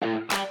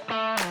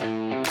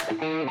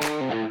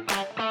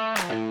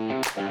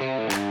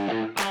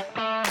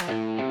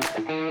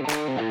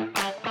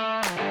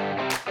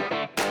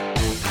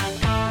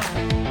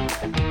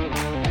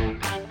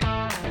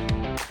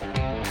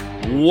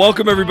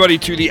Welcome, everybody,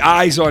 to the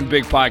Eyes on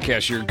Big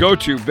podcast, your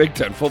go-to Big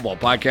Ten football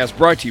podcast,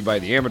 brought to you by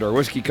the Amador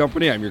Whiskey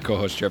Company. I'm your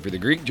co-host, Jeffrey the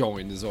Greek,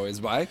 joined as always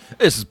by...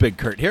 This is Big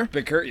Kurt here.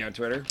 Big Kurt, you on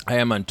Twitter? I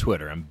am on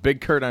Twitter. I'm Big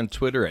Kurt on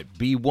Twitter at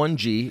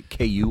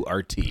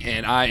B1GKURT.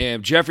 And I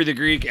am Jeffrey the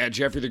Greek at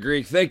Jeffrey the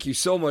Greek. Thank you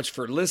so much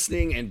for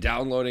listening and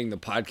downloading the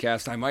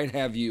podcast. I might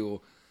have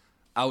you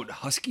out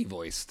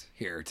husky-voiced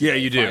here today. Yeah,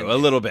 you do. Finally. A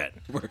little bit.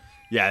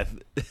 Yeah.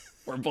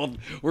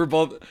 We're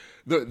both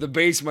the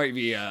bass might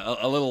be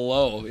a little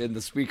low in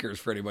the speakers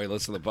for anybody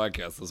listening to the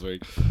podcast this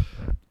week.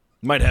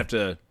 Might have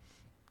to,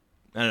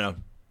 I don't know,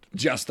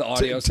 just the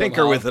audio tinker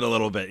somehow. with it a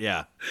little bit,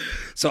 yeah.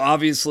 So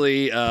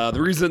obviously the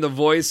reason the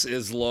voice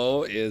is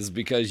low is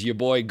because your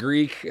boy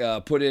Greek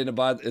put in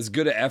about as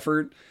good an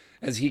effort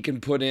as he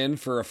can put in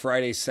for a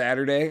Friday,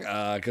 Saturday,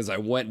 because I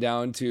went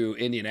down to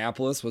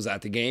Indianapolis, was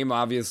at the game,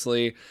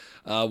 obviously,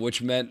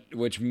 which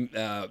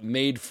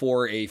made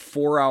for a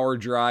 4-hour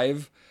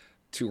drive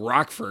to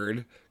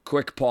Rockford,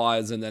 quick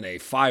pause, and then a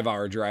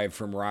 5-hour drive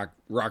from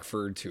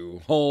Rockford to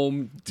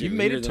home. You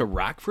made it to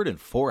Rockford in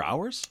 4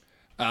 hours?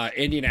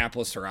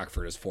 Indianapolis to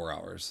Rockford is 4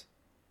 hours,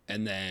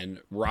 and then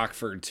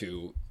Rockford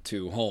to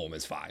home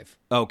is 5.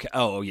 Okay.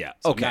 Oh, yeah.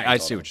 So okay, I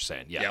see what you're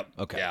saying. Yeah. Yep.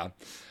 Okay. Yeah.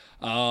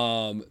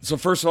 So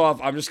first off,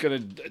 I'm just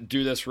going to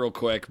do this real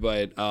quick,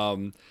 but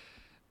I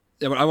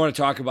want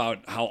to talk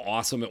about how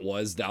awesome it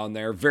was down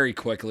there very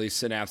quickly,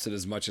 synapse it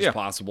as much as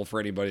possible for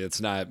anybody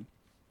that's not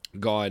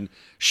gone.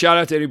 Shout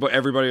out to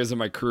everybody who was in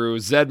my crew.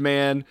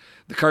 Zedman,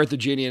 the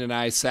Carthaginian, and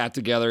I sat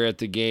together at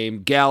the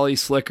game. Galley,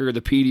 Slicker,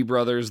 the Petey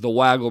brothers, the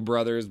Waggle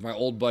brothers, my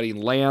old buddy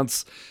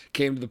Lance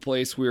came to the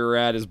place we were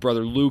at. His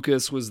brother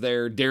Lucas was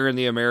there. Darren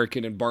the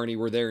American and Barney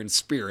were there in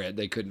spirit.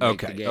 They couldn't make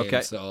the game.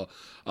 Okay. So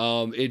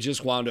it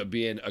just wound up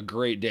being a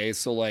great day.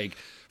 So like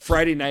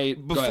Friday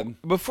night.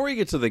 Before you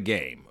get to the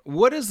game,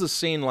 what is the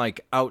scene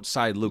like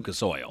outside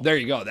Lucas Oil? There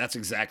you go. That's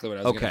exactly what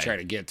I was going to try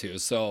to get to.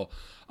 So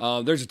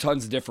there's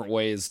tons of different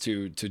ways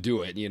to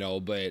do it,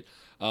 but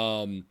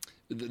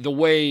the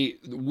way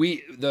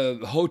the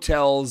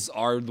hotels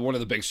are one of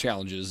the biggest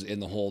challenges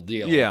in the whole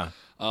deal. Yeah.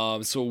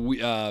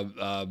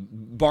 So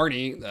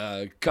Barney,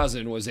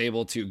 cousin, was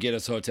able to get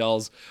us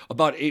hotels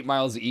about 8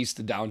 miles east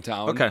of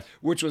downtown,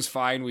 which was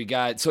fine.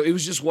 So it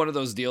was just one of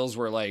those deals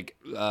where like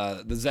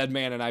the Zed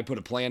man and I put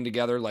a plan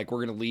together. Like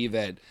we're going to leave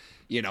at,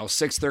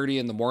 6:30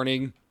 in the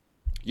morning.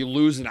 You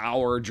lose an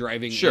hour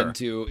driving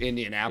into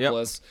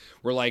Indianapolis. Yep.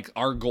 We're like,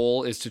 our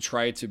goal is to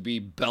try to be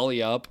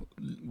belly up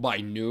by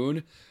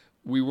noon.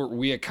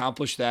 We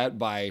accomplished that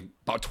by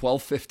about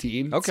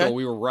 12:15. Okay. So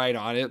we were right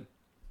on it.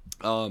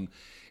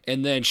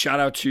 And then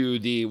shout out to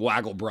the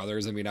Waggle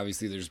brothers. I mean,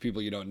 obviously there's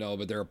people you don't know,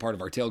 but they're a part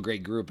of our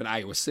tailgate group in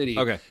Iowa City.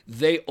 Okay.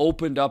 They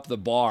opened up the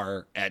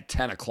bar at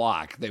 10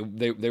 o'clock. They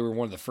were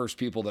one of the first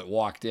people that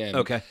walked in.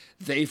 Okay.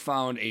 They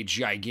found a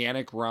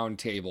gigantic round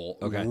table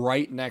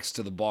right next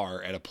to the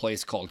bar at a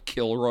place called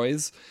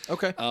Kilroy's.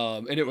 Okay.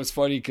 And it was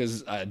funny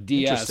because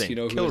DS,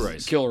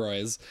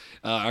 Kilroy's,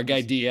 our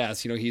guy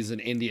DS, he's an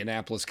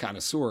Indianapolis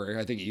connoisseur.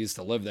 I think he used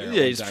to live there.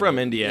 Yeah, he's from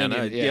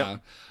Indiana. Yeah.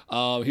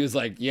 He was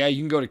like, yeah,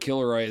 you can go to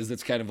Kilroy's.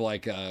 It's kind of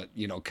like a,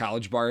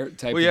 college bar type of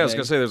thing. Well, yeah, I was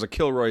going to say there's a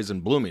Kilroy's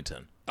in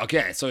Bloomington.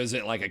 Okay, so is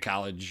it like a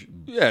college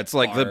Yeah, it's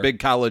like bar? the big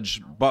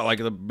college, but like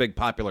the big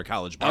popular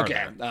college bar.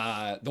 Okay,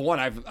 there. the one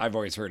I've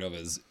always heard of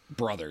is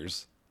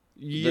Brothers.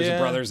 Yeah. There's a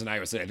Brothers in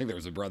Iowa City. I think there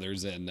was a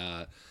Brothers in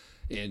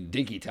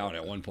Dinkytown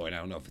at one point. I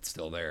don't know if it's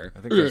still there.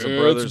 I think there's a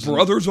Brothers. It's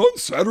Brothers on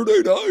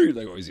Saturday night.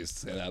 They always used to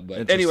say that.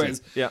 But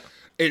anyways, yeah.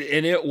 And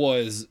it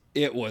was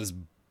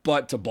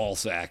butt to ball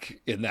sack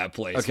in that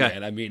place,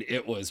 man. I mean,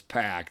 it was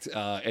packed.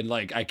 And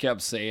like I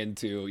kept saying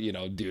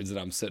to, dudes that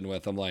I'm sitting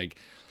with, I'm like,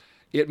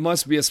 it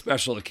must be a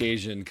special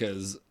occasion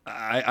because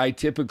I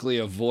typically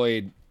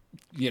avoid,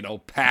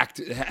 packed,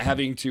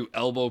 having to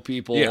elbow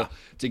people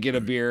to get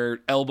a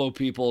beer, elbow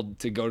people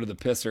to go to the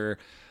pisser.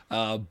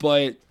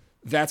 But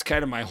that's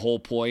kind of my whole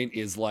point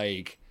is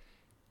like,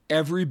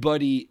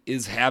 everybody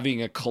is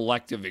having a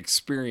collective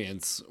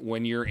experience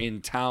when you're in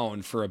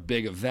town for a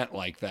big event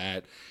like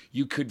that.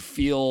 You could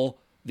feel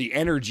the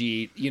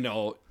energy,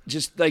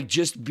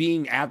 just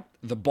being at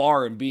the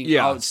bar and being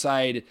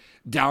outside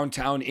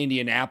downtown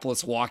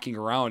Indianapolis walking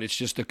around. It's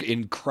just an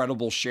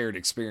incredible shared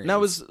experience.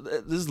 Now, is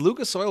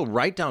Lucas Oil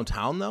right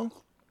downtown, though?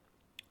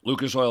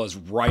 Lucas Oil is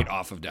right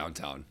off of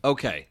downtown.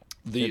 Okay.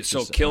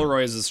 So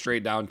Kilroy's is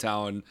straight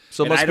downtown.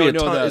 So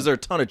is there a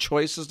ton of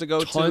choices to go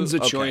to? Tons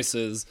of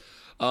choices.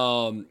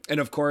 And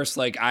of course,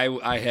 like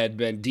I had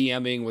been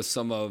DMing with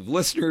some of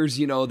listeners,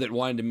 that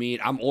wanted to meet.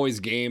 I'm always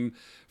game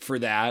for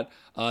that.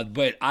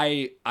 But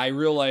I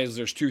realized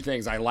there's two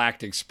things. I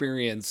lacked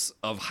experience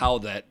of how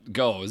that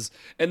goes.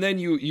 And then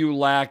you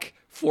lack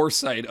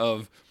foresight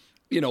of,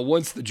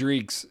 once the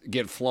drinks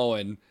get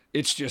flowing,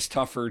 it's just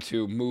tougher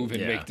to move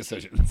and make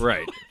decisions.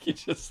 Right.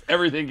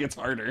 Everything gets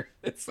harder.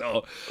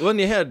 So when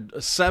you had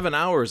 7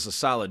 hours of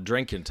solid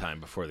drinking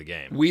time before the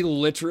game. We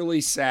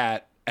literally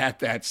sat at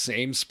that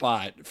same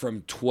spot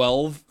from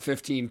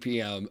 12:15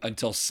 p.m.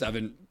 until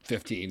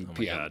 7:15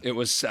 p.m. It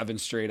was 7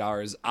 straight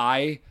hours.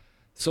 I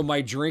So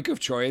my drink of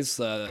choice,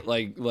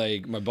 like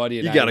my buddy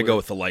and You got to go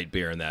with the light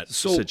beer in that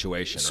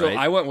situation, so right?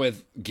 I went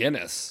with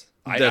Guinness.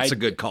 That's a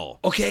good call.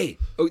 Okay,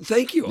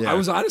 thank you. Yeah. I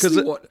was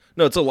honestly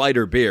no, it's a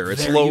lighter beer.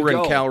 It's There lower you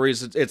in go.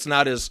 calories. It's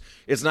not as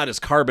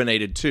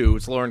carbonated too.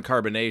 It's lower in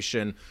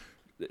carbonation.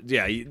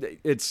 Yeah,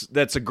 it's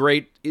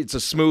a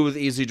smooth,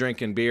 easy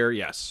drinking beer.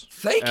 Yes,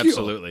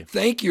 absolutely.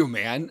 Thank you,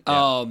 man.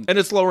 Yeah. And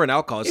it's lower in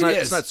alcohol.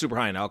 It's not super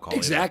high in alcohol.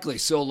 Exactly.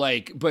 So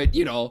but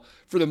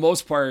for the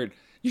most part,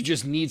 you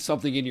just need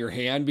something in your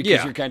hand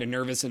because you're kind of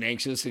nervous and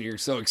anxious and you're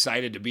so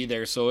excited to be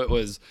there. So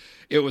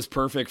it was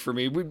perfect for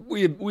me.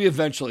 We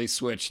eventually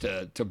switched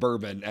to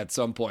bourbon at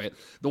some point.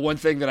 The one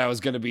thing that I was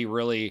going to be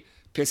really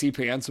pissy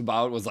pants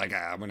about was like,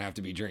 I'm going to have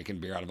to be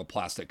drinking beer out of a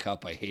plastic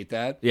cup. I hate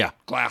that. Yeah.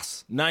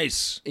 Glass.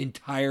 Nice.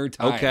 Entire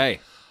time. Okay.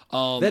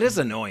 That is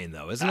annoying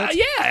though, isn't it?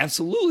 Yeah,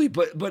 absolutely.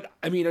 But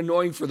I mean,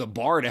 annoying for the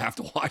bar to have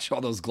to watch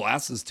all those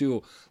glasses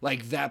too.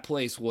 Like that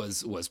place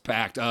was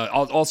packed.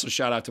 I'll also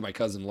shout out to my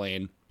cousin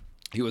Lane.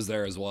 He was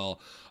there as well.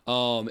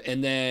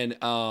 And then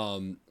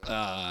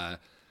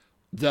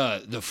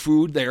the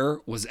food there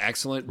was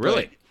excellent.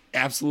 Really?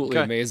 Absolutely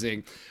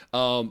amazing.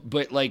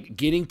 But like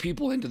getting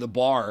people into the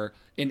bar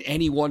in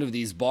any one of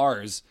these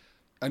bars,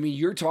 I mean,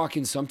 you're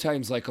talking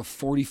sometimes like a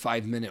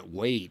 45-minute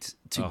wait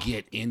to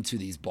get into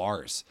these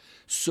bars.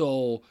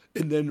 So,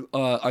 and then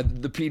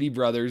the PD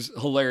brothers,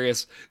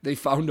 hilarious. They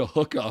found a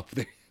hookup.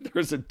 There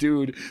was a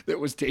dude that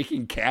was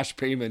taking cash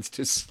payments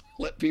to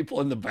slip people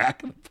in the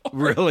back of the bar.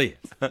 Really?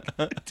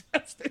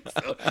 Fantastic.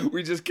 So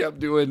we just kept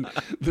doing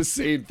the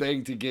same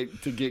thing to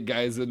get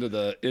guys into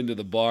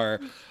the bar.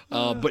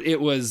 But it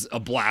was a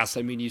blast.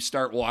 I mean, you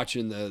start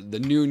watching the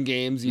noon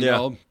games, you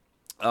know,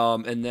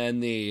 and then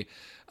the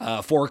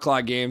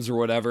 4:00 games or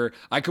whatever.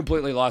 I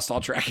completely lost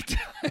all track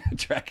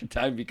of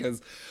time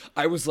because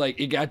I was like,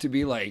 it got to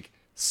be like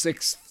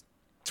 6:20,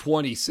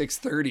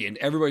 6:30, and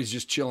everybody's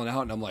just chilling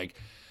out, and I'm like,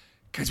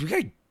 guys, we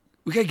gotta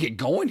get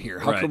going here.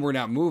 How come we're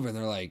not moving?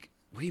 They're like,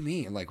 what do you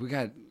mean? Like, we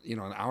got an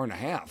hour and a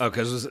half. Oh,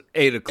 because it was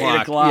 8 o'clock.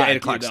 8 o'clock, Yeah, 8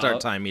 o'clock you know.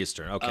 start time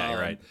Eastern. Okay,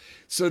 right.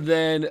 So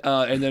then,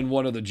 and then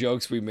one of the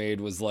jokes we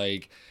made was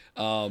like,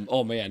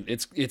 oh man,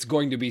 it's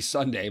going to be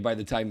Sunday by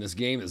the time this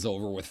game is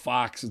over with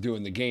Fox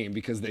doing the game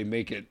because they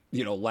make it,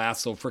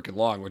 last so freaking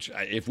long, which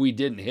if we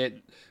didn't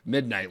hit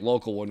midnight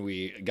local when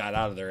we got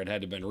out of there, it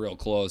had to have been real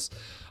close.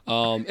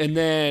 And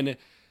then,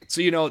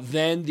 so,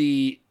 then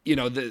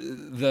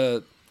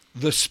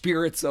the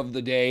spirits of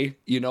the day,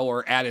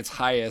 are at its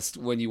highest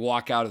when you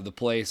walk out of the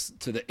place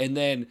and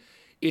then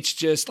it's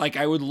just like,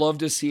 I would love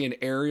to see an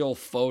aerial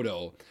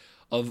photo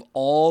of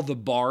all the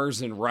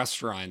bars and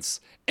restaurants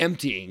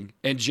emptying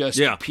and just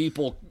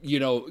people,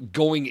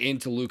 going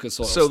into Lucas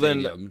Oil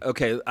Stadium. Then,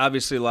 okay,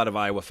 obviously a lot of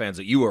Iowa fans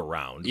that you were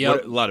around.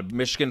 Yep. A lot of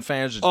Michigan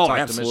fans. Did you talk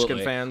absolutely. to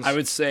Michigan fans? I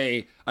would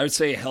say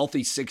a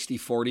healthy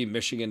 60-40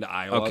 Michigan to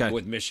Iowa. Okay.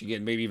 With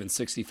Michigan, maybe even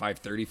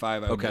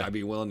 65-35. Okay. I'd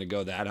be willing to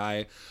go that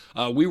high.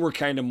 We were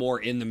kind of more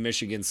in the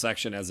Michigan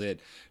section as it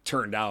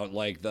turned out.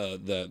 Like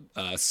the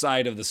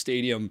side of the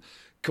stadium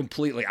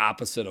completely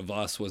opposite of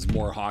us was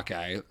more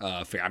Hawkeye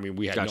fan. I mean,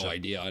 we had no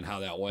idea on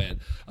how that went.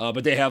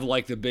 But they have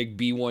like the big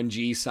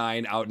B1G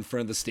sign out in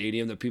front of the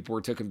stadium that people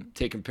were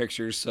taking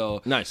pictures.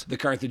 So nice. The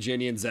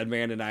Carthaginian,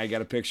 Zedman, and I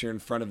got a picture in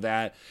front of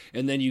that.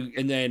 And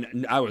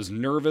then I was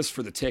nervous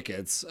for the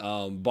tickets.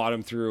 Bought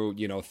them through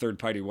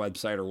third-party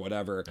website or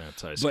whatever.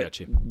 That's how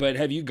sketchy. But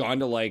have you gone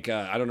to like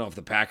I don't know if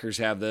the Packers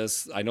have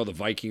this. I know the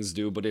Vikings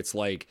do, but it's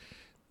like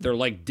they're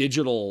like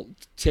digital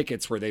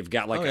tickets where they've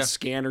got like a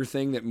scanner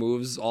thing that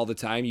moves all the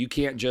time. You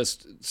can't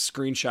just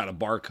screenshot a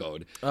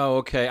barcode. Oh,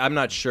 okay. I'm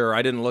not sure.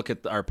 I didn't look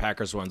at our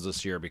Packers ones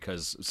this year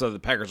so the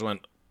Packers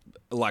went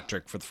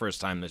electric for the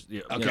first time this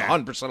year.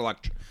 100%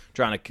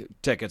 electronic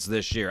tickets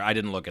this year. I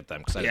didn't look at them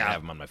because I didn't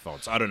have them on my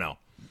phone, so I don't know.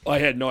 I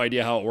had no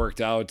idea how it worked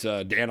out.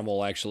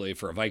 Danimal, actually,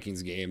 for a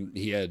Vikings game,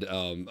 he had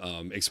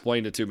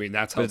explained it to me, and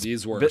that's how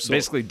these work.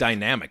 Basically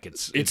dynamic.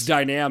 It's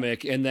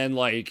dynamic, and then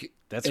like...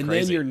 That's and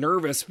crazy. then you're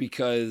nervous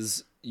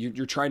because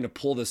you're trying to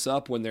pull this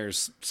up when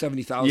there's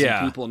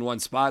 70,000 people in one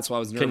spot. So I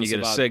was nervous. Can you get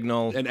a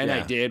signal? And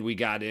I did. We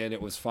got in.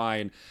 It was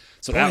fine.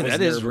 So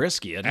that is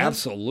risky, isn't it?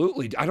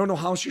 Absolutely. I don't know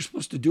how else you're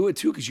supposed to do it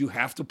too because you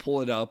have to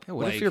pull it up. Yeah,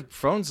 what if your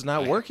phone's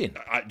not working?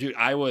 Dude,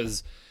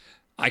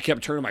 I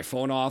kept turning my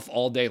phone off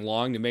all day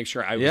long to make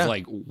sure I was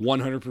like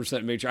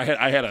 100% make sure.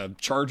 I had a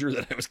charger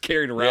that I was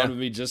carrying around with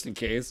me just in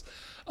case.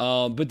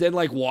 But then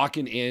like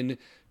walking in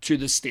to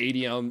the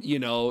stadium,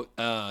 so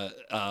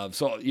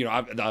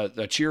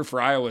the cheer for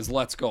Iowa is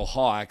 "Let's Go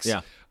Hawks."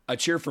 Yeah. A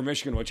cheer for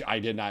Michigan, which I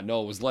did not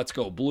know, was "Let's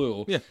Go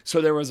Blue." Yeah.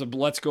 So there was a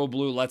 "Let's Go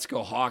Blue, Let's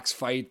Go Hawks"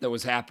 fight that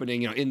was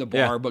happening, in the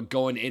bar, but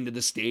going into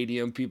the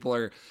stadium, people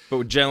are.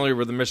 But generally,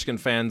 were the Michigan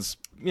fans,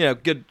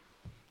 good,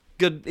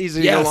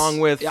 easy to get along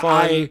with,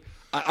 fun.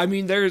 I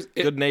mean, there's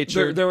good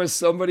nature. There was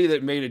somebody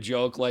that made a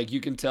joke like you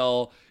can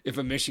tell if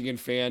a Michigan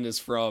fan is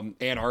from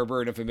Ann Arbor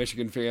and if a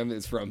Michigan fan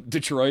is from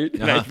Detroit.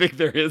 And I think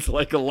there is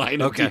like a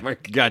line of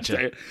demarcation.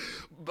 Gotcha.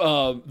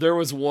 There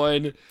was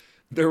one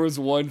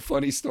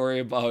funny story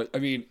about. I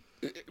mean,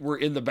 we're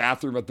in the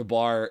bathroom at the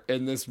bar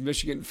and this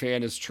Michigan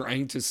fan is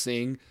trying to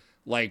sing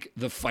like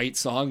the fight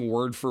song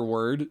word for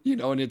word,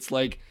 and it's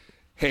like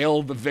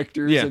hail the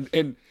victors,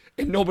 and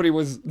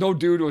no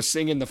dude was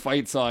singing the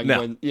fight song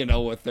when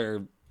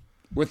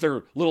with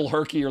their little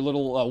Herky or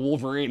little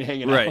Wolverine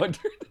hanging out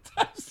during the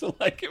time. So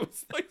like it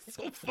was like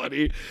so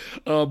funny.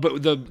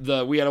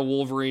 But we had a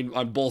Wolverine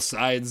on both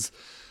sides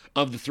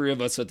of the three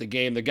of us at the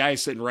game. The guy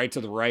sitting right to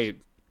the right,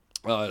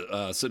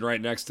 sitting right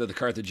next to the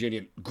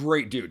Carthaginian,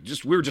 great dude.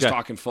 We were just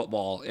talking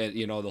football, and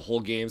the whole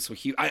game. So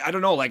I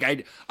don't know,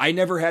 like I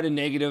never had a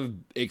negative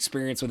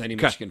experience with any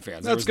Michigan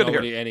fans. That's good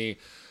to hear. Any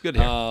good to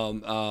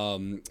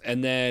hear.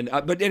 And then,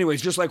 but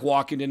anyways, just like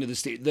walking into the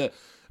state,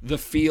 the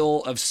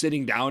feel of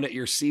sitting down at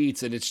your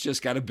seats, and it's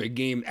just got a big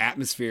game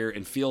atmosphere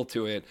and feel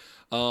to it.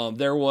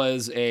 There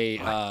was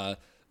a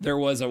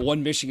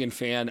one Michigan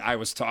fan I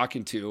was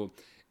talking to,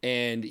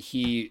 and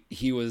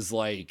he was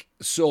like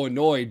so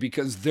annoyed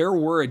because there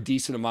were a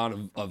decent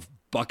amount of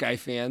Buckeye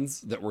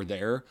fans that were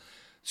there,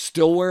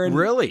 still wearing.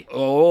 Really?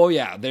 Oh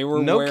yeah, they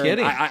were. No wearing,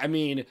 kidding. I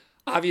mean,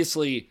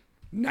 obviously,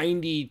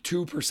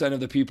 92% of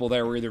the people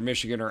there were either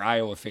Michigan or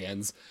Iowa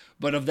fans,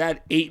 but of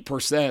that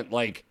 8%,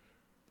 like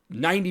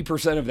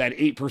 90% of that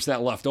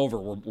 8% left over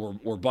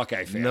were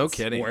Buckeye fans. No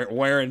kidding.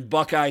 Wearing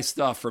Buckeye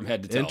stuff from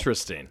head to toe.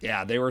 Interesting.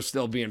 Yeah, they were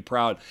still being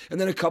proud. And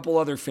then a couple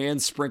other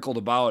fans sprinkled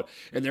about,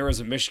 and there was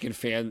a Michigan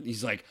fan.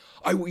 He's like,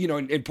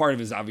 and part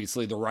of it is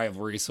obviously the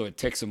rivalry, so it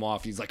ticks him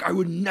off. He's like, I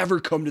would never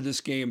come to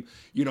this game,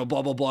 blah,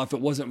 blah, blah, if it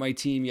wasn't my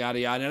team,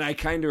 yada, yada. And I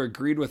kind of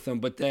agreed with him.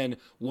 But then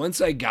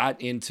once I got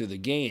into the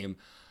game,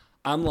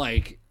 I'm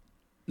like,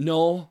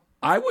 no,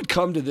 I would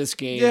come to this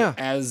game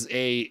as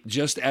a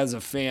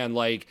fan,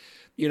 like,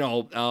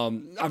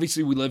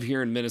 obviously we live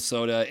here in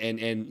Minnesota, and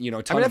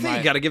I think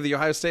you got to give the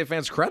Ohio State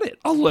fans credit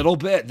a little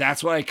bit.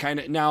 That's what I kind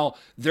of. Now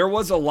there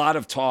was a lot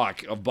of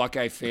talk of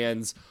Buckeye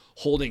fans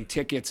holding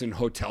tickets in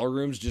hotel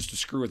rooms just to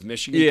screw with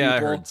Michigan people. I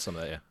heard some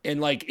of that. Yeah.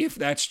 And like, if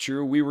that's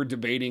true, we were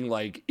debating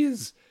like,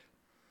 is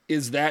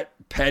that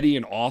petty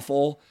and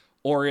awful,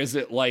 or is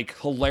it like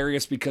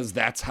hilarious because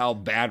that's how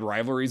bad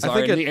rivalries are?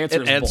 And the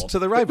answer it is adds both. to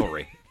the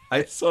rivalry.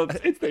 So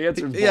it's the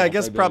answer. Is both, I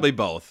guess probably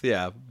both.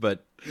 Yeah,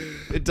 but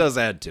it does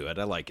add to it.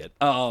 I like it.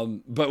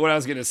 But what I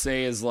was gonna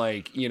say is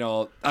like,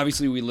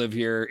 obviously we live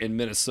here in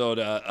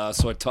Minnesota,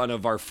 so a ton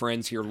of our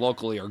friends here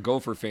locally are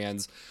Gopher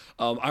fans.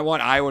 I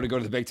want Iowa to go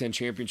to the Big Ten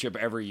championship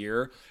every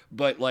year,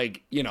 but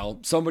like,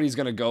 somebody's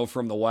gonna go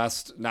from the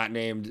West, not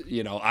named,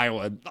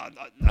 Iowa,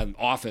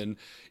 often.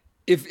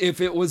 If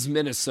it was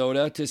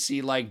Minnesota, to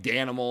see like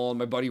Danimal and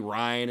my buddy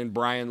Ryan and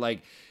Brian,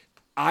 like,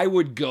 I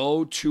would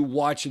go to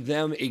watch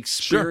them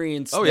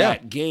experience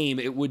that game.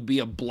 It would be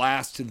a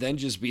blast to then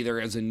just be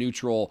there as a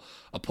neutral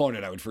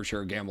opponent. I would for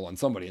sure gamble on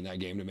somebody in that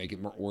game to make it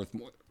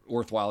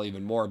worthwhile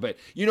even more. But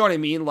you know what I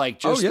mean? Like,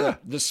 just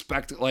the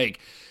spectacle.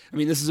 Like, I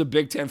mean, this is a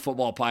Big Ten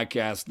football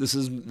podcast. This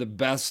is the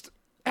best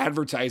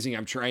advertising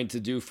I'm trying to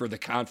do for the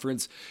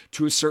conference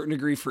to a certain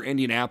degree for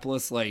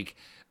Indianapolis. Like,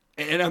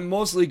 and I'm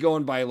mostly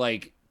going by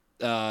like,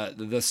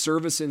 the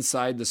service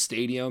inside the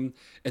stadium,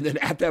 and then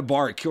at that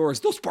bar at Kilroy's,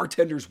 those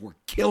bartenders were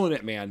killing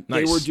it, man.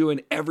 Nice. They were doing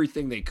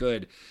everything they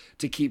could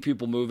to keep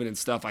people moving and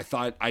stuff.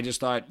 I just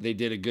thought they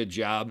did a good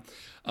job.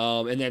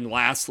 And then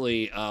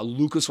lastly,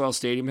 Lucas Oil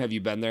Stadium. Have you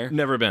been there?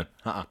 Never been.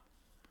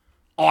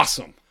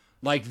 Awesome.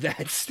 Like,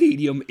 that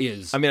stadium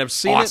is. I mean, I've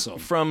seen awesome.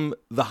 it from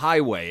the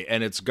highway,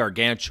 and it's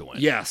gargantuan.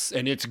 Yes,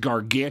 and it's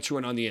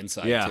gargantuan on the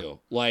inside too.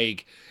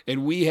 Like,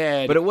 and we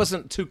had, but it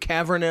wasn't too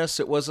cavernous.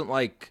 It wasn't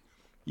like,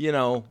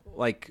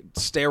 like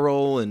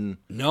sterile and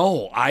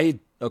I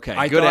good thought,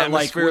 atmosphere.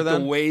 Like, with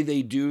then the way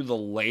they do the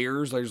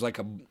layers, there's like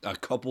a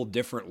couple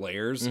different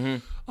layers.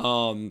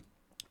 Mm-hmm.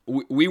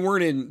 We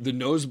weren't in the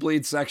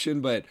nosebleed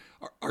section, but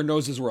our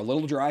noses were a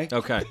little dry.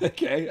 Okay.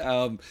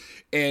 Okay.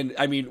 And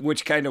I mean,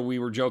 which kind of, we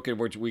were joking,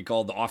 which we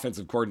called the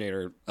offensive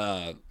coordinator,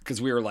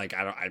 because we were like,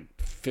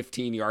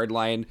 15-yard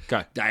line,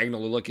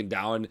 diagonally looking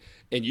down,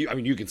 and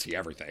you can see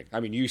everything. I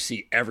mean, you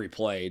see every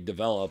play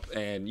develop,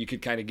 and you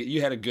could kind of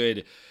you had a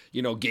good,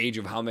 gauge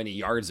of how many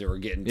yards they were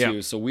getting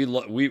to. So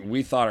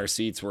we thought our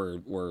seats were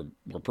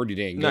pretty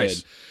dang good.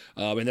 Nice.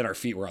 And then our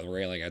feet were on the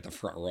railing at the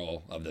front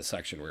row of the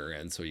section we were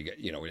in. So we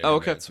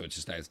didn't have so it's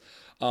just nice.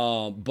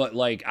 But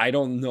like, I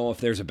don't know if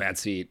there's a bad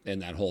seat in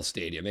that whole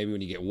stadium. Maybe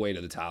when you get way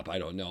to the top, I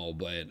don't know.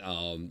 But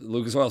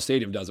Lucas Oil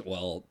Stadium does it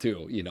well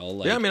too.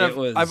 Like, I mean,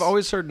 I've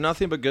always heard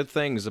nothing but good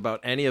things about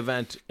any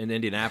event in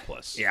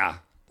Indianapolis. Yeah.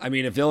 I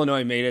mean, if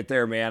Illinois made it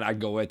there, man, I'd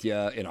go with you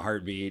in a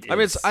heartbeat.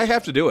 I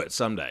have to do it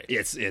someday.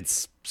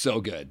 It's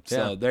so good. Yeah.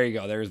 So there you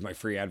go. There's my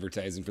free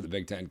advertising for the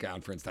Big Ten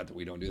Conference. Not that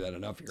we don't do that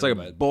enough here. It's like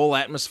a bowl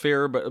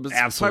atmosphere, but it's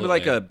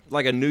absolutely probably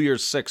like a New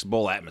Year's Six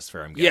bowl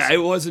atmosphere, I'm guessing. Yeah,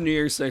 it was a New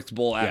Year's Six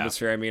bowl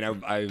atmosphere. Yeah. I mean,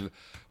 I've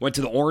went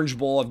to the Orange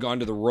Bowl. I've gone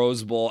to the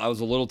Rose Bowl. I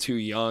was a little too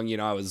young.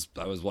 I was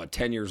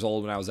 10 years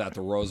old when I was at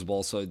the Rose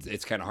Bowl, so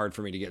it's kind of hard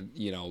for me to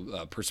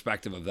get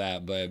perspective of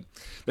that. But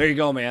there you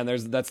go, man.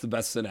 That's the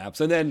best synapse.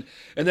 And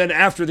then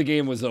after the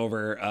game was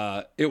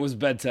over, it was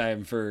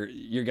bedtime for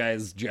your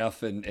guys,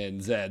 Jeff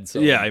and Zed. So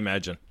yeah, I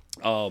imagine.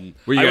 I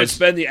would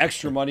spend the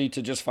extra money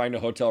to just find a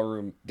hotel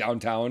room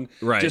downtown,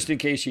 right, just in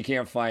case you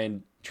can't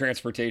find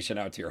transportation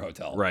out to your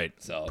hotel. Right.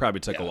 So probably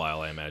took a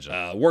while, I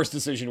imagine. Worst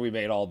decision we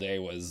made all day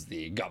was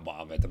the gut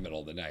bomb at the middle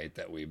of the night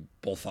that we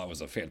both thought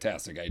was a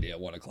fantastic idea at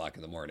 1 o'clock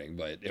in the morning,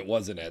 but it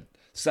wasn't at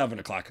 7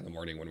 o'clock in the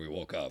morning when we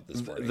woke up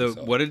this morning.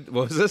 What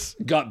was this?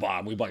 Gut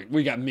bomb.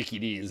 We got Mickey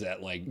D's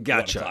at like 1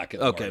 o'clock in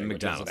the morning.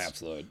 McDonald's. Which was an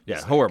absolute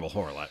mistake.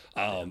 Horrible.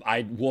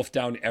 I wolfed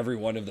down every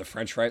one of the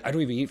French fries. I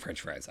don't even eat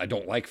French fries. I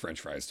don't like French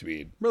fries to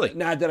be really.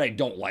 Not that I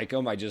don't like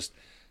them. I just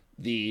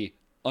the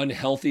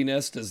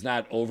unhealthiness does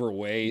not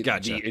overweigh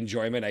the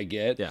enjoyment I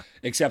get. Yeah.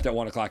 Except at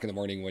 1 o'clock in the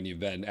morning when you've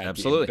been at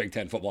the Big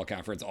Ten football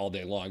conference all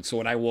day long. So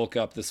when I woke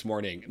up this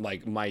morning,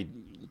 like my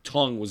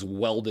tongue was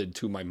welded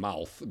to my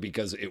mouth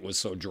because it was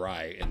so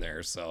dry in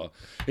there. So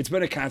it's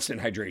been a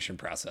constant hydration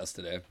process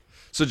today.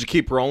 So did you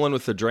keep rolling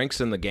with the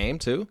drinks in the game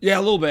too? Yeah,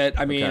 a little bit.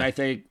 I mean, I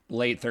think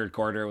late third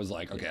quarter it was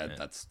like, okay,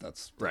 that's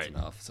right.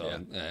 Enough. So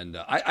and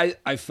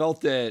I felt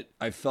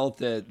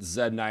that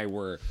Zed and I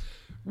were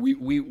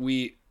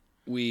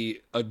we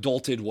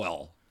adulted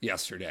well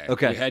yesterday.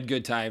 Okay. We had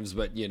good times,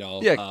 but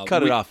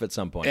cut it off at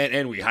some point.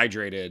 And we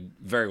hydrated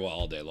very well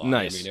all day long.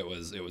 Nice. I mean,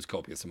 it was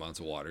copious amounts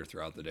of water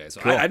throughout the day.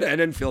 So cool. I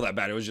didn't feel that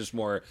bad. It was just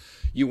more,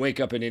 you wake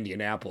up in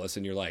Indianapolis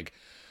and you're like,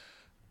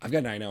 I've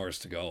got 9 hours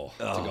to go.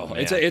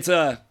 Man.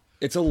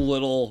 It's a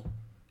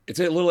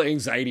little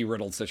anxiety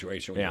riddled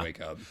situation when you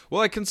wake up.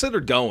 Well, I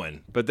considered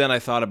going, but then I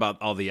thought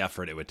about all the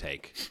effort it would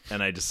take,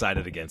 and I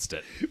decided against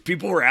it.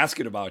 People were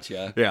asking about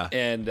you. Yeah.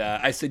 And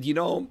I said,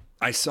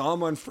 I saw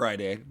him on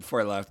Friday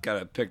before I left.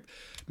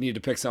 Needed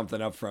to pick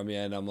something up from you,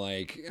 and I'm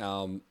like,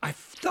 I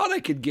thought I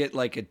could get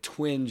like a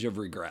twinge of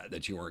regret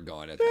that you weren't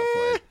going at that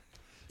point.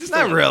 Just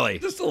not really.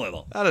 Just a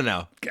little. I don't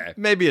know. Okay.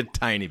 Maybe a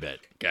tiny bit.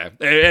 Okay.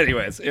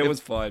 Anyways, it was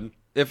fun.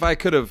 If I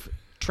could have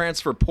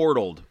transfer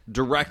portaled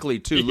directly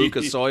to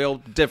Lucas Oil,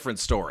 different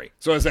story.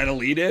 So is that a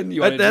lead-in?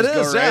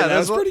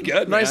 That's pretty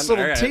good. Nice man.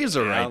 little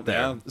teaser right there.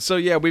 Yeah.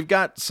 So we've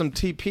got some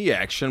TP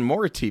action,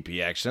 more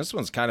TP action. This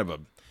one's kind of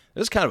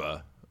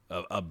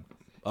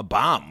a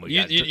bomb.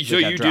 You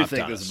do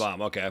think this is a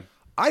bomb? Okay.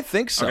 I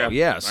think so. Okay.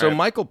 Yeah. So right.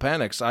 Michael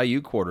Penix,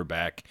 IU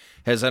quarterback,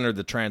 has entered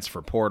the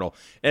transfer portal,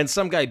 and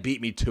some guy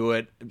beat me to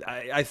it.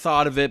 I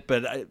thought of it,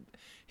 but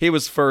he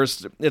was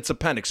first. It's a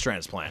Penix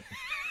transplant,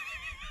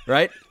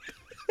 right?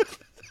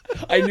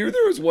 I knew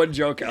there was one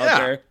joke out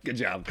there. Good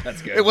job.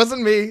 That's good. It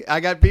wasn't me. I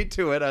got beat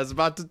to it. I was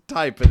about to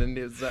type it, and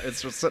it's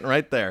just sitting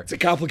right there. It's a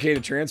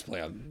complicated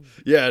transplant.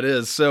 Yeah, it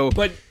is. So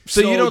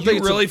you don't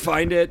think really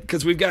find it,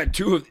 because we've got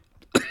two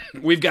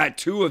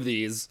of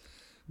these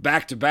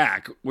back to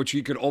back, which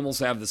you could almost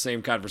have the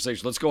same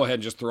conversation. Let's go ahead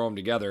and just throw them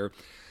together.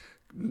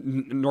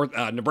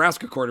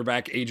 Nebraska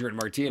quarterback Adrian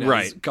Martinez,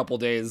 right. A couple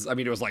days. I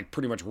mean, it was like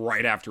pretty much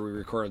right after we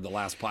recorded the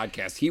last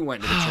podcast. He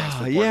went into the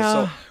transfer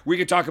portal. So we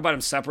could talk about him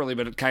separately,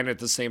 but kind of at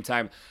the same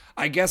time.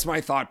 I guess my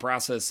thought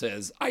process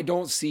is I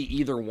don't see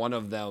either one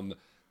of them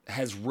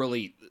has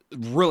really,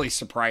 really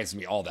surprised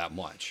me all that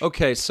much.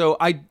 Okay, so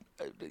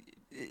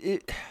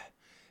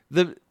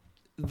the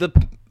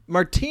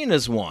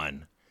Martinez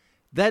one,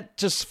 that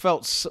just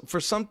felt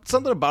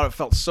something about it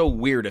felt so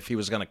weird if he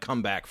was going to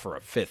come back for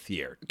a fifth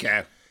year.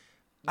 Okay.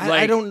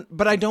 I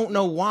don't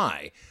know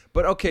why.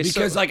 But okay,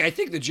 because I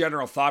think the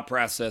general thought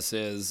process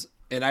is,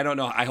 and I don't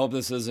know, I hope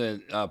this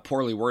isn't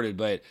poorly worded,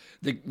 but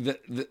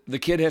the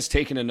kid has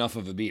taken enough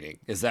of a beating.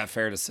 Is that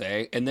fair to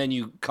say? And then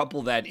you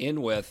couple that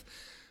in with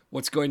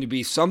what's going to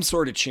be some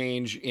sort of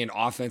change in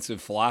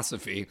offensive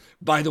philosophy.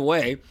 By the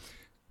way,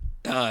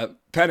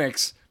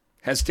 Penix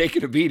has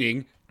taken a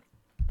beating,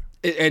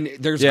 and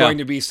there's going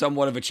to be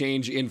somewhat of a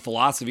change in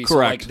philosophy.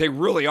 Correct. So they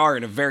really are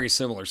in a very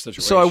similar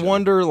situation. So I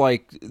wonder,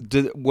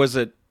 was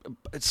it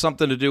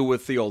something to do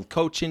with the old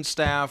coaching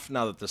staff?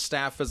 Now that the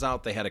staff is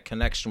out, they had a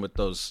connection with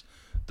those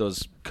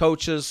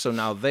coaches, so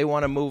now they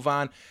want to move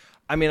on.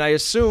 I mean, I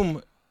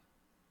assume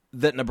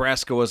that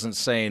Nebraska wasn't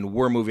saying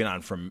we're moving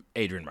on from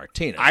Adrian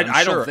Martinez.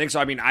 I don't think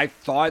so. I mean, I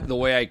thought the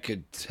way I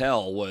could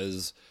tell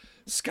was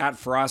Scott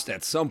Frost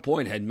at some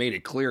point had made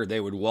it clear they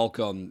would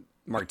welcome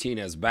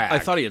Martinez back. I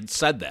thought he had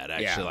said that,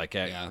 actually.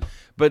 Yeah.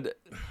 But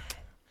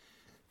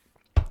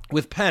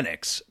with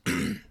Penix,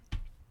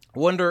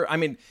 I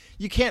mean,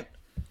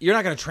 you're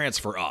not going to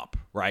transfer up,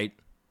 right?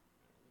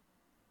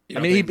 I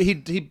mean,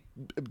 he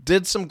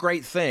did some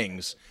great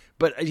things,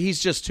 but he's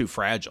just too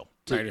fragile.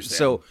 I understand.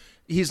 So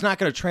he's not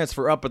going to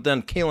transfer up, but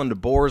then Kalen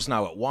DeBoer's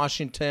now at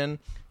Washington.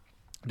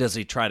 Does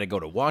he try to go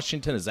to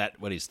Washington? Is that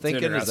what he's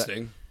thinking?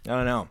 Interesting. I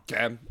don't know.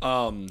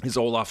 Okay. His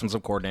old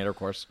offensive coordinator, of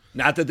course.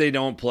 Not that they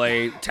don't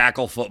play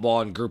tackle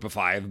football in Group of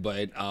Five,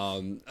 but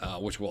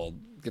which we'll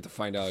get to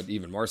find out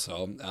even more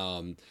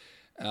so.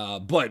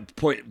 But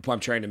point I'm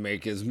trying to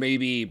make is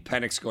maybe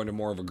Penix going to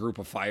more of a Group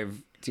of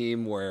Five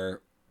team where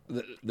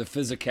the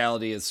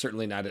physicality is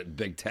certainly not at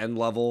Big Ten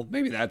level.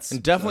 Maybe that's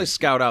and definitely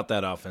scout out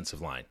that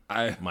offensive line,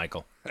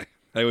 Michael.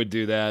 I would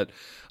do that.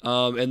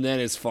 And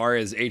then as far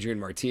as Adrian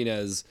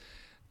Martinez,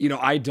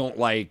 I don't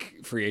like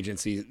free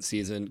agency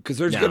season because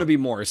there's going to be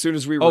more. As soon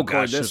as we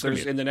record this,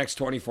 in the next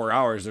 24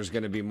 hours, there's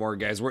going to be more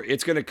guys.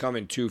 It's going to come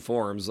in two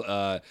forms.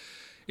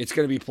 It's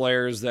going to be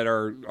players that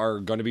are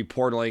going to be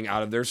portaling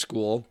out of their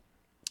school,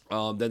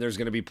 Then there's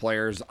going to be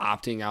players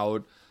opting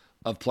out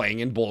of playing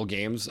in bowl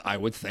games, I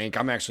would think.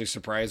 I'm actually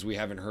surprised we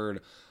haven't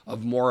heard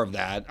of more of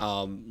that.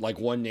 Like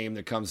one name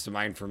that comes to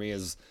mind for me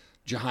is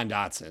Jahan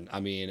Dotson. I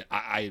mean,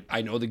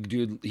 I know the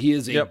dude. He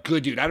is a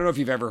good dude. I don't know if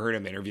you've ever heard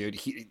him interviewed.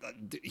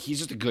 He's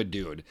just a good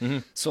dude. Mm-hmm.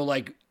 So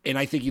like, and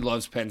I think he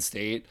loves Penn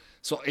State.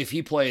 So if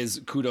he plays,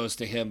 kudos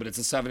to him. But it's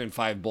a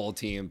 7-5 bowl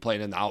team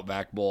playing in the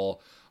Outback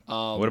Bowl.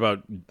 What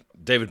about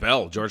David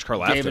Bell, George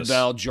Karlaftis? David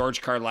Bell,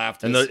 George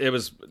Karlaftis. And it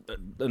was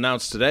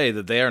announced today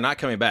that they are not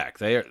coming back.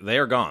 They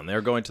are gone. They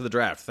are going to the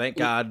draft. Thank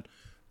God.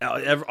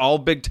 All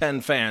Big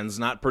Ten fans,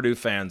 not Purdue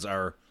fans,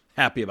 are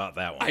happy about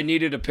that one. I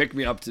needed to pick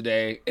me up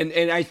today,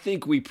 and I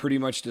think we pretty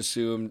much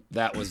assumed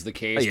that was the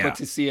case. Yeah. But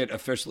to see it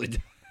officially,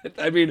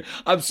 I mean,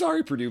 I'm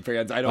sorry, Purdue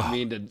fans. I don't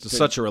mean to. It's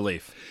such a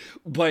relief.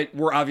 But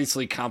we're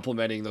obviously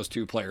complimenting those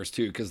two players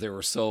too, because they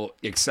were so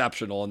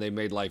exceptional and they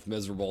made life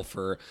miserable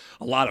for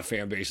a lot of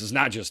fan bases,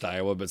 not just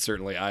Iowa, but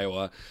certainly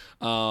Iowa.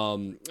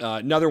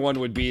 Another one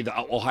would be the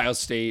Ohio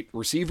State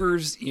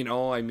receivers.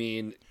 I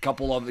mean, a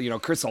couple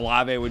of, Chris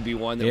Olave would be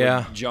one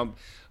that would jump.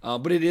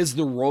 But it is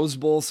the Rose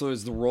Bowl, so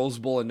is the Rose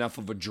Bowl enough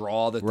of a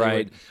draw that they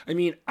would? I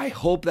mean, I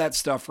hope that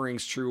stuff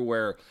rings true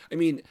where,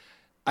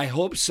 I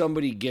hope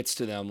somebody gets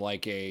to them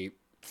like a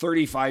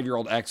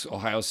 35-year-old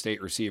ex-Ohio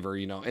State receiver,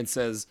 and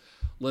says,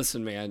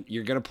 listen, man,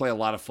 you're going to play a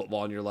lot of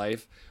football in your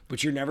life,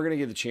 but you're never going to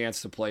get the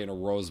chance to play in a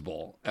Rose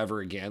Bowl ever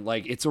again.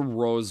 Like, it's a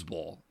Rose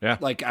Bowl. Yeah.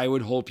 Like, I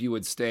would hope you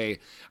would stay.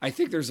 I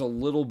think there's a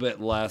little bit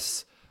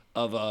less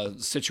of a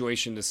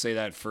situation to say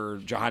that for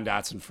Jahan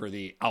Dotson for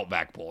the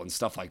Outback Bowl and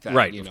stuff like that.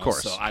 Right, of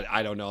course. So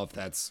I don't know if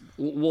that's –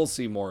 we'll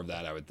see more of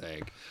that, I would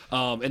think.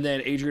 And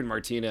then Adrian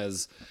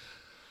Martinez –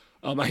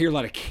 I hear a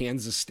lot of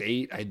Kansas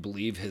State. I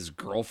believe his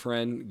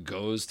girlfriend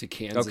goes to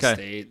Kansas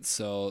State.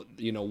 So,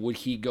 would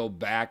he go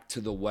back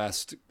to the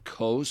West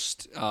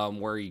Coast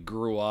where he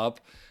grew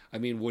up? I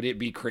mean, would it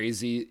be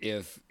crazy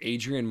if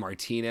Adrian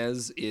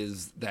Martinez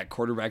is that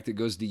quarterback that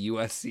goes to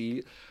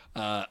USC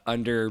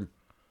under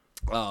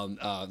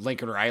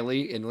Lincoln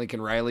Riley? And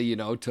Lincoln Riley,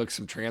 took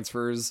some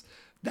transfers.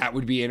 That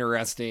would be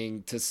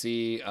interesting to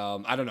see.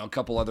 I don't know, a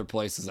couple other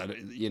places,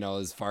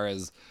 as far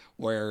as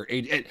where –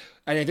 and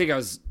I think I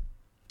was –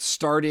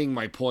 starting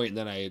my point, and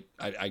then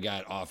I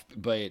got off,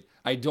 but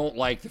I don't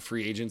like the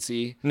free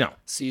agency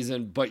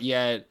season, but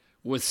yet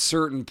with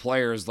certain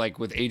players like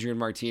with Adrian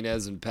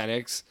Martinez and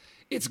Penix,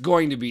 it's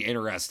going to be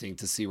interesting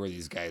to see where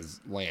these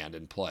guys land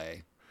and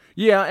play.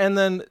 Yeah, and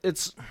then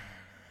it's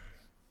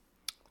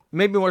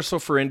maybe more so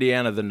for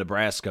Indiana than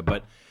Nebraska,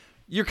 but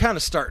you're kind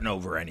of starting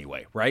over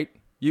anyway, right?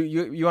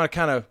 You want to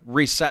kind of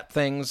reset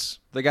things.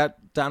 They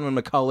got Donovan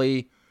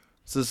McCulley,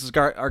 so this is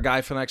our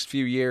guy for the next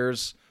few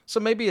years. So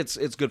maybe it's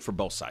good for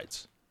both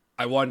sides.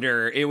 I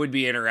wonder, it would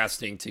be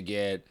interesting to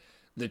get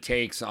the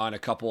takes on a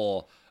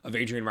couple of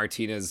Adrian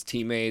Martinez's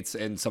teammates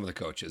and some of the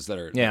coaches that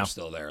are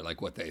still there,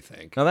 like what they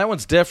think. Now that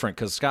one's different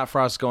because Scott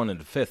Frost's going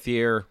into fifth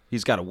year.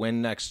 He's got to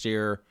win next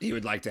year. He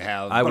would like to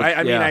have. I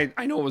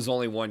know it was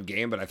only one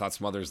game, but I thought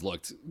some others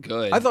looked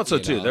good. I thought so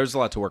too. There's a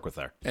lot to work with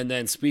there. And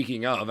then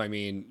speaking of,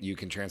 you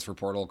can transfer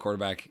portal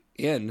quarterback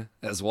in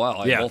as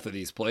well at both of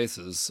these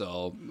places.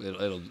 So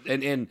it'll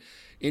and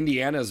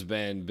Indiana's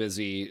been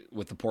busy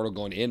with the portal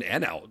going in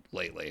and out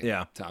lately.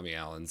 Yeah. Tommy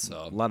Allen.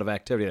 So a lot of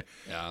activity there.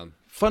 Yeah.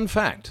 Fun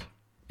fact.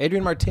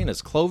 Adrian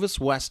Martinez, Clovis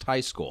West High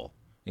School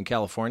in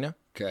California.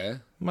 Okay.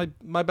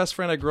 My best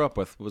friend I grew up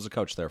with was a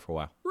coach there for a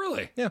while.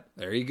 Really? Yeah.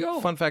 There you go.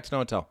 Fun fact, no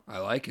one tell. I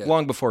like it.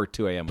 Long before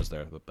 2 a.m. was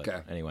there. But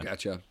okay. Anyway.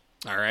 Gotcha.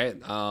 All right.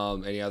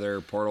 Any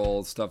other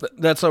portal stuff?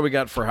 That's all we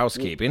got for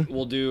housekeeping.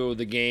 We'll do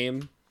the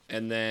game,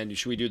 and then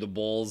should we do the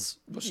Bulls?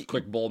 Just a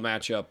quick bowl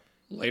matchup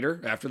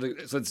later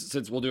after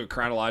since we'll do it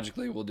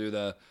chronologically. We'll do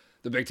the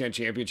Big Ten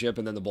championship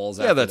and then the Bulls.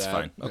 Yeah, after that's that.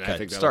 fine. And Okay. I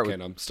think start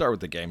with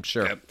the game.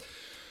 Sure. Okay.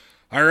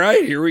 All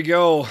right, here we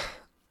go.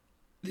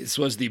 This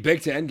was the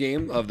Big Ten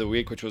game of the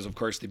week, which was, of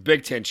course, the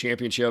Big Ten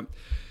championship.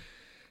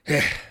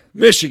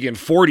 Michigan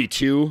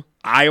 42,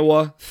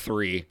 Iowa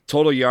 3.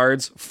 Total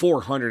yards,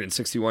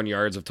 461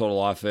 yards of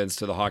total offense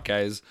to the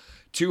Hawkeyes,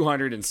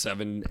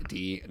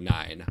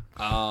 279.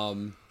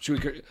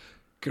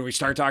 Can we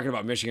start talking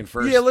about Michigan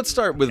first? Yeah, let's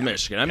start with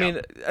Michigan. I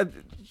mean,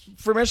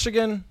 for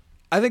Michigan,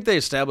 I think they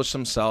established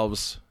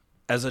themselves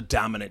as a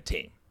dominant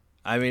team.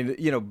 I mean,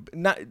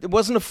 it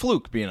wasn't a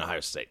fluke being Ohio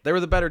State. They were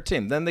the better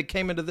team. Then they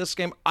came into this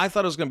game. I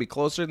thought it was going to be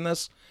closer than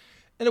this,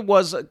 and it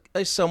was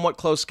a somewhat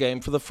close game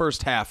for the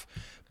first half.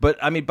 But,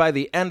 I mean, by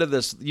the end of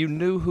this, you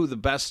knew who the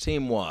best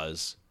team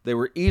was. They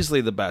were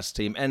easily the best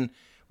team. And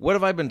what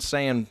have I been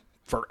saying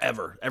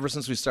forever, ever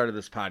since we started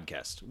this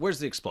podcast? Where's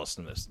the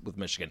explosiveness with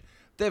Michigan?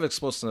 They have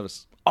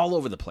explosiveness all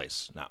over the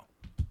place now.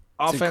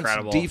 Offense,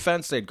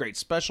 defense, they had great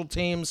special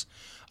teams.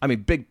 I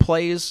mean, big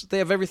plays. They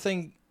have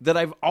everything that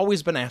I've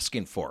always been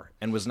asking for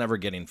and was never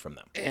getting from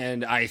them.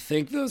 And I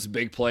think those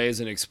big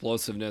plays and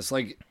explosiveness,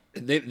 like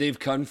they've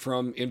come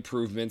from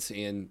improvements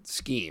in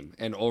scheme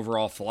and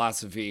overall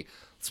philosophy.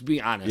 Let's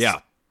be honest. Yeah.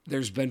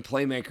 There's been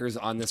playmakers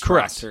on this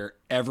roster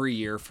every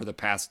year for the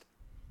past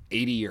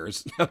 80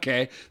 years.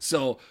 Okay.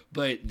 So,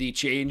 but the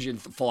change in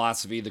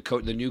philosophy,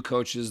 the new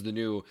coaches, the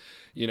new,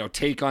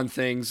 take on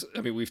things.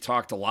 I mean, we've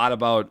talked a lot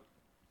about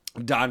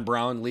Don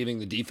Brown leaving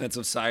the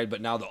defensive side, but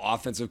now the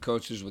offensive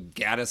coaches with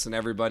Gaddis and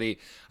everybody.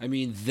 I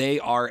mean, they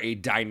are a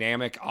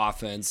dynamic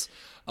offense.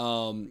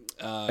 And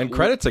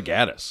credit to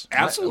Gaddis.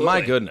 Absolutely.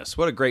 My goodness,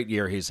 what a great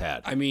year he's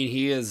had. I mean,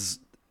 he is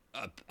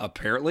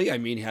apparently,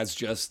 has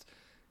just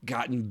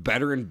gotten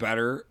better and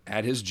better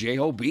at his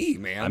JOB,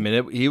 man. I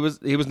mean, he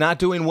was not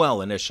doing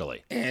well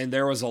initially. And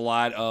there was a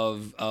lot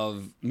of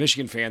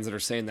Michigan fans that are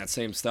saying that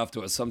same stuff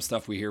to us, some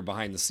stuff we hear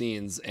behind the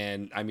scenes.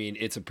 And I mean,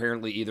 it's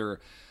apparently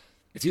either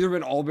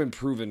been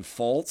proven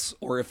false,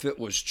 or if it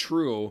was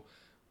true,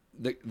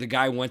 the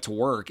guy went to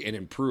work and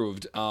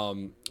improved.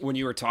 When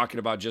you were talking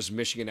about just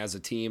Michigan as a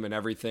team and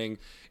everything,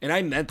 and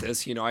I meant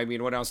this, when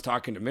I was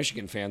talking to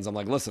Michigan fans, I'm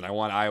like, listen, I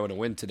want Iowa to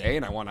win today,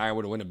 and I want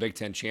Iowa to win a Big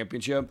Ten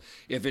championship.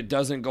 If it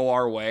doesn't go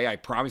our way, I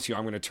promise you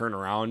I'm going to turn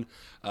around.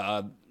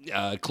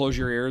 Close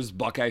your ears,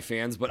 Buckeye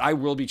fans, but I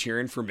will be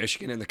cheering for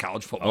Michigan in the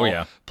college football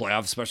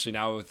playoff, especially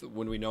now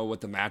when we know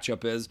what the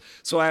matchup is.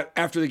 So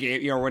after the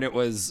game,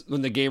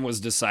 when the game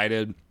was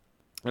decided,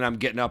 and I'm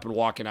getting up and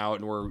walking out,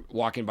 and we're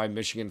walking by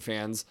Michigan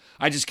fans,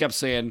 I just kept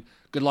saying,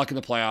 good luck in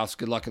the playoffs,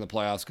 good luck in the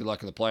playoffs, good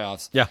luck in the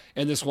playoffs. Yeah.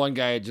 And this one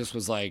guy just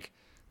was like,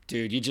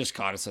 dude, you just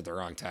caught us at the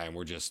wrong time.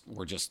 We're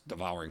just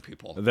devouring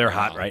people. They're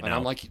hot right now. And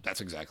I'm like, that's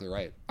exactly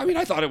right. I mean,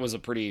 I thought it was a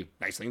pretty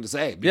nice thing to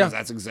say, because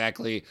that's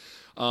exactly.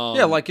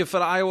 Like if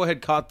Iowa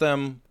had caught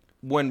them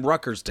when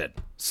Rutgers did.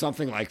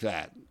 Something like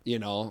that,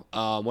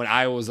 when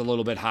Iowa was a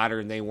little bit hotter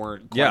and they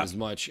weren't quite as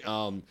much.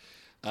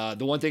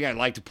 The one thing I'd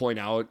like to point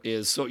out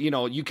is, so,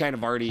 you kind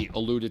of already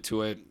alluded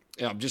to it,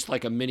 just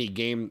like a mini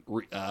game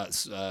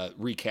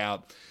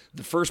recap.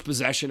 The first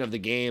possession of the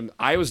game,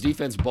 Iowa's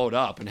defense bowed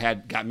up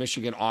and got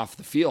Michigan off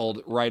the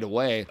field right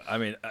away. I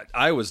mean,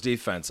 Iowa's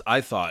defense,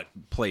 I thought,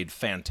 played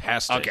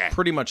fantastic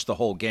pretty much the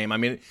whole game. I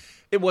mean,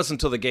 it wasn't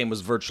until the game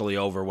was virtually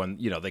over when,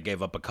 they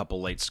gave up a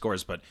couple late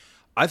scores, but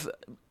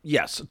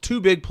yes, 2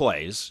 big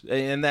plays,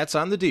 and that's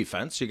on the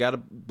defense. You got to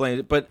blame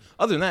it. But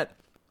other than that,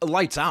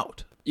 lights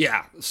out.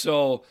 Yeah.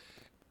 So,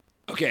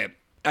 okay.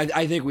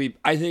 I think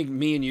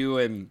me and you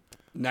and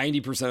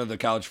 90% of the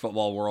college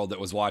football world that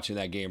was watching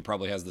that game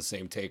probably has the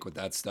same take with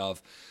that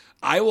stuff.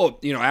 Iowa,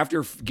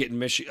 after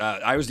getting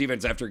Iowa's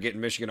defense, after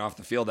getting Michigan off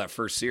the field that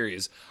first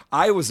series,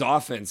 Iowa's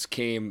offense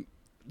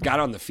got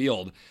on the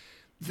field.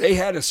 They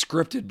had a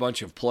scripted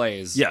bunch of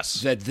plays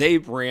that they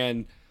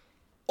ran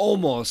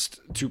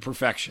almost to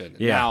perfection.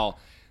 Yeah. Now,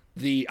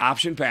 the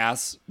option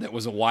pass that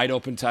was a wide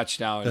open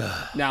touchdown.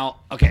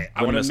 Now, okay,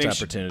 I want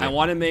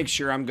to make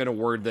sure I'm going to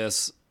word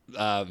this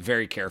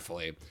very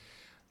carefully.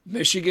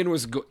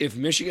 If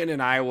Michigan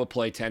and Iowa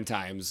play 10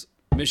 times,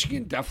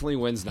 Michigan definitely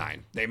wins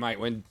 9. They might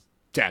win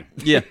 10.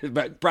 Yeah,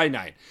 but probably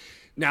 9.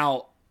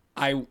 Now,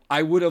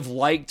 I would have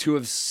liked to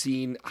have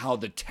seen how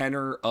the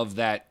tenor of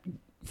that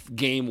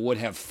game would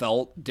have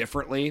felt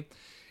differently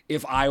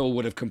if Iowa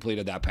would have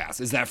completed that pass.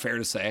 Is that fair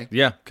to say?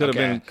 Yeah, could have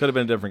been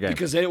a different game.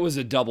 Because it was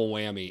a double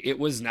whammy. It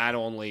was not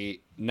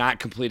only not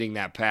completing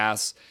that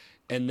pass,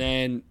 and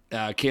then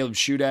Caleb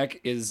Shudak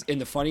is.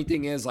 And the funny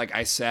thing is, like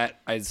I said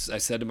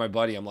to my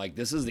buddy, I'm like,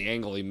 this is the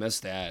angle he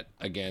missed at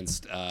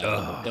against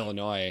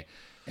Illinois,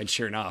 and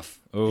sure enough,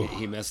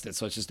 he missed it.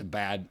 So it's just a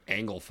bad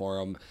angle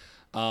for him.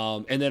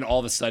 And then all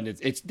of a sudden,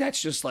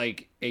 that's just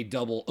like a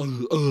double.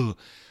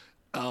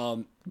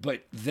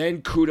 But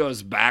then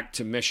kudos back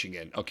to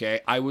Michigan.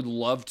 Okay, I would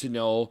love to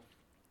know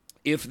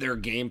if their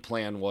game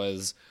plan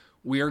was,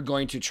 we are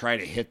going to try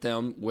to hit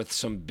them with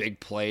some big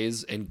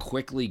plays and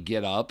quickly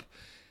get up,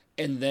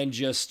 and then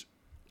just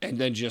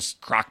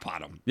crockpot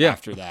them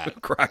after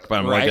that. Crockpot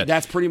them, right? Like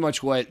That's pretty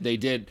much what they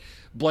did.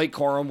 Blake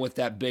Corum with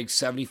that big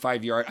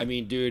 75-yard. I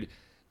mean, dude,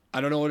 I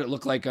don't know what it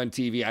looked like on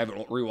TV. I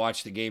haven't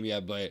rewatched the game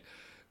yet, but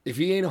if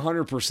he ain't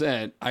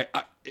 100%,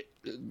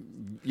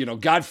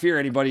 God fear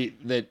anybody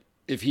that.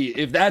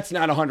 If that's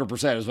not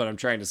 100% is what I'm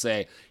trying to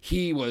say,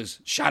 he was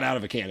shot out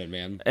of a cannon,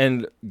 man.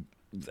 And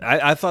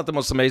I thought the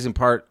most amazing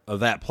part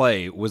of that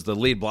play was the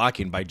lead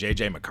blocking by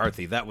J.J.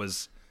 McCarthy. That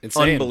was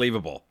insane.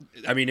 Unbelievable.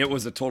 I mean, it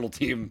was a total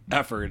team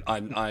effort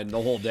on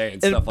the whole day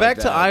and stuff like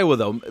that. Back to Iowa,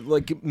 though,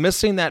 like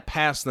missing that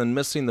pass and then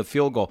missing the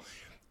field goal,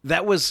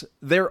 that was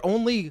their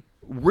only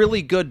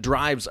really good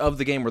drives of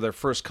the game were their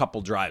first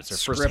couple drives, their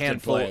first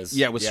handful. Plays.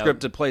 Yeah, with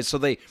scripted plays. So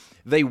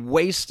they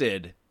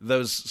wasted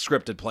those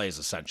scripted plays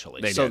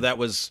essentially.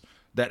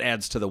 That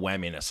adds to the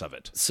whamminess of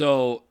it.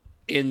 So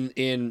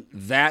in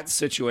that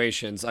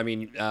situations, I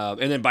mean, and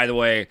then by the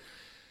way,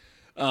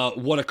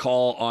 what a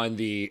call on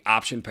the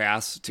option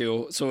pass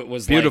too. So it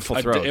was beautiful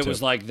like throw. It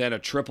was like then a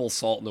triple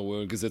salt in the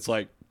wound, because it's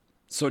like,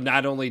 so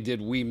not only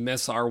did we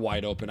miss our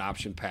wide open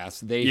option pass,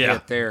 they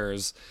hit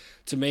theirs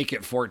to make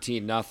it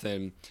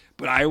 14-0.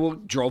 But Iowa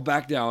drove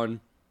back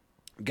down,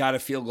 got a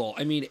field goal.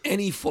 I mean,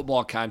 any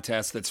football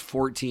contest that's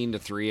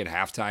 14-3 at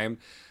halftime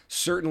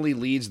certainly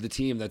leads the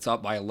team that's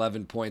up by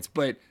 11 points.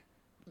 But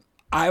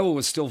Iowa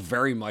was still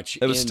very much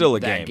it was in still a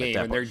that game,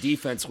 and their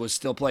defense was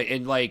still playing.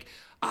 And like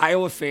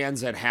Iowa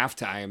fans at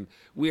halftime,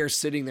 we are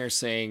sitting there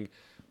saying,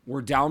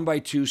 were down by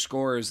 2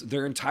 scores.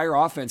 Their entire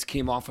offense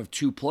came off of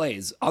 2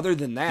 plays. Other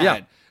than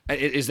that,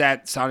 is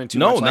that sounding too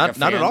much like a fan?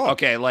 No, not at all.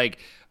 Okay, like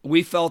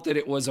we felt that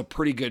it was a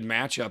pretty good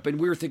matchup, and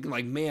we were thinking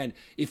like, man,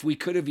 if we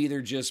could have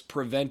either just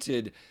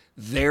prevented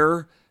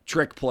their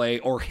trick play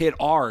or hit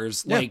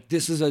ours, like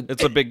this is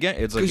it's a big game.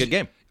 It's a good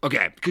game.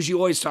 Okay, because you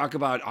always talk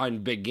about on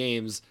big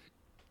games,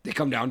 they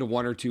come down to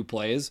 1 or 2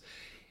 plays.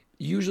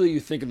 Usually you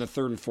think in the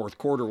third and fourth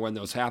quarter when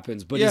those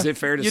happens, but is it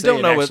fair to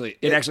say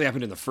it actually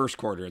happened in the first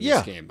quarter in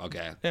this game?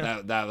 Okay.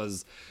 Yeah. That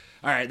was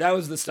all right. That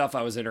was the stuff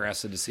I was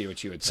interested to see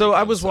what you would think. So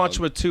I was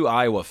watching with 2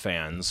 Iowa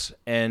fans,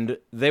 and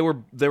they were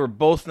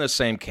both in the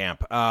same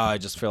camp. I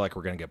just feel like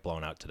we're going to get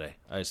blown out today.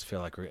 I just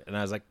feel like and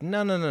I was like,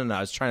 no. I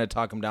was trying to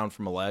talk them down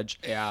from a ledge.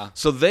 Yeah.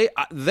 So they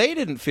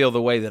didn't feel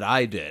the way that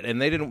I did, and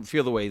they didn't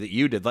feel the way that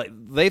you did. Like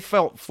they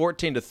felt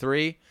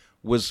 14-3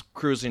 was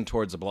cruising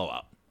towards a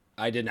blowout.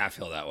 I did not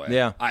feel that way.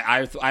 Yeah.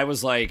 I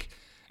was like,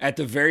 at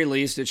the very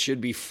least, it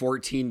should be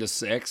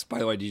 14-6. By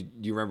the way, do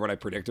you remember what I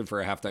predicted for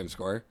a halftime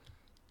score?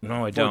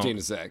 No, I don't.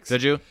 14-6.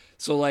 Did you?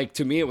 So, like,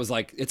 to me, it was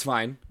like, it's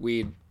fine.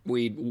 We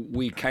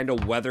kind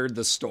of weathered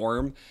the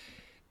storm.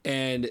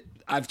 And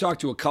I've talked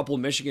to a couple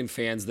of Michigan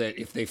fans that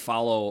if they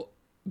follow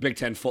Big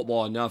Ten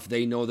football enough,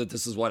 they know that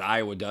this is what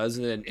Iowa does.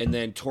 And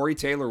then Tory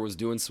Taylor was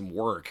doing some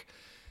work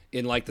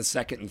in, like, the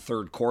second and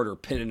third quarter,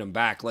 pinning them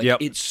back.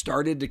 Like, It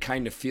started to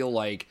kind of feel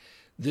like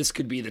this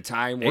could be the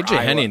time where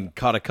AJ Henning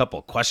caught a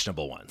couple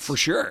questionable ones. For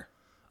sure.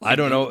 I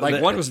don't know.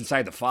 Like, one was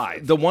inside the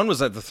 5. The one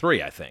was at the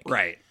 3, I think.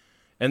 Right.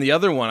 And the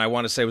other one, I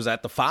want to say, was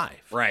at the 5.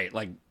 Right.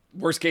 Like,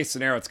 worst case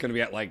scenario, it's going to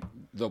be at, like,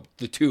 the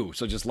 2.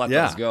 So just let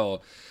those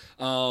go.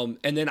 And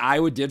then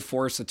Iowa did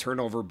force a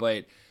turnover,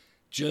 but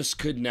just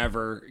could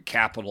never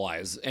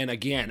capitalize. And,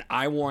 again,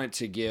 I want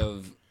to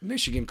give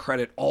Michigan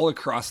credit all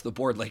across the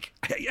board. Like,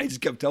 I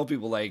just kept telling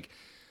people, like,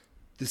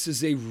 this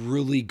is a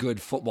really good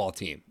football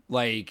team.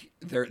 Like,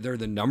 they're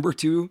the number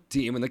 2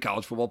 team in the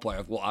college football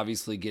playoff. We'll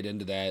obviously get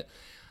into that.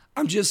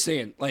 I'm just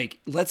saying, like,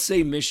 let's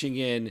say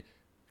Michigan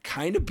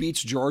kind of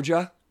beats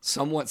Georgia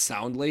somewhat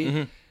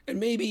soundly, and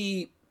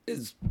maybe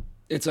it's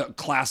a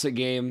classic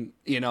game,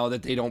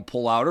 that they don't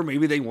pull out, or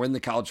maybe they win the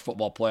college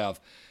football playoff.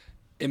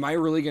 Am I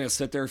really going to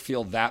sit there and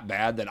feel that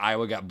bad that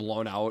Iowa got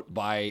blown out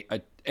by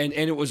and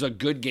it was a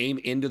good game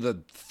into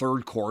the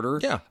third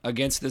quarter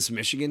against this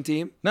Michigan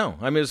team? No.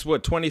 I mean, it's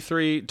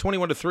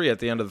 21-3 at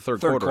the end of the third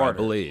quarter, I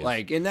believe.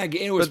 Like, in that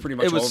game, it was pretty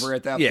much over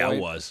at that point. Yeah,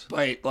 it was.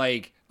 But,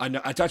 like,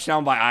 a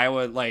touchdown by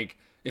Iowa, like,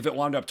 if it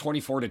wound up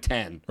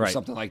 24-10 or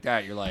something like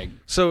that, you're like...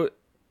 So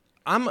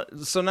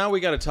now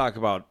we got to talk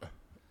about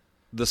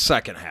the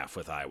second half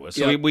with Iowa.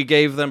 So we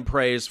gave them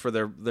praise for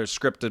their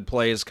scripted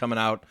plays coming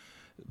out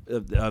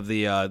of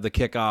the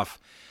kickoff.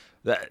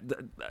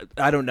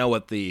 I don't know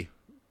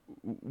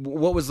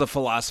what was the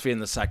philosophy in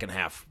the second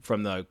half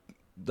from the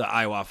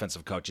Iowa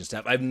offensive coaching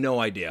staff. I have no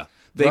idea.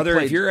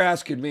 If you're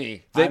asking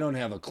me, I don't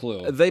have a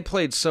clue. They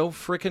played so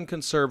freaking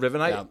conservative,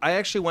 and I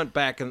actually went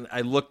back and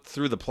I looked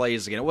through the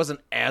plays again. It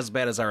wasn't as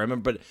bad as I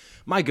remember, but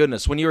my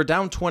goodness, when you were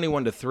down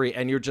 21-3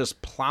 and you're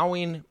just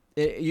plowing,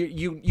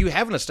 you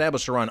haven't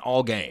established a run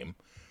all game,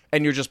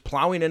 and you're just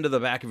plowing into the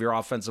back of your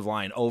offensive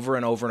line over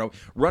and over and over,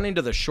 running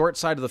to the short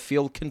side of the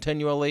field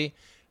continually.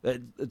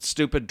 It's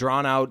stupid,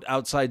 drawn out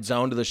outside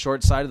zone to the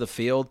short side of the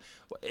field,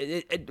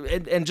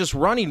 and just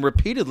running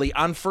repeatedly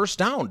on first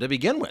down to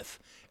begin with.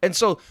 And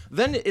so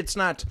then it's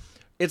not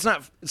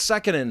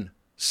 2nd and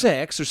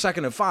 6 or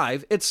 2nd and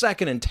 5, it's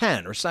 2nd and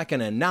 10 or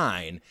 2nd and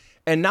 9,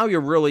 and now you're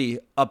really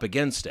up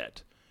against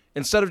it.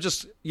 Instead of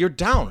just, you're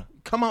down,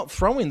 come out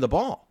throwing the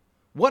ball.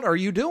 What are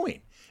you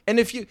doing? And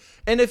if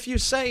you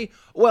say,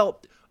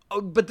 well,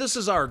 but this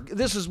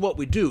is what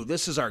we do,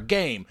 this is our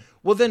game,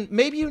 well then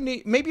maybe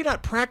you're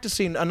not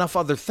practicing enough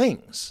other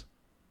things.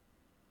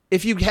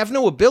 If you have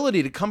no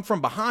ability to come from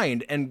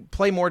behind and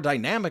play more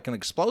dynamic and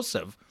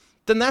explosive,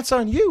 then that's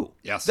on you.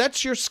 Yes.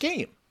 That's your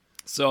scheme.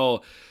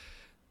 So,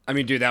 I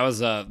mean, dude, that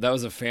was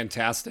a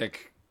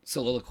fantastic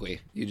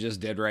soliloquy you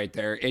just did right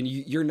there. And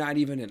you're not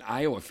even an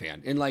Iowa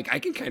fan. And, like, I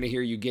can kind of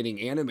hear you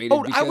getting animated.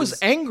 Oh, I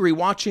was angry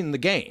watching the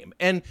game.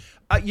 And,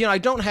 I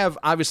don't have,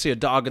 obviously, a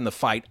dog in the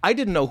fight. I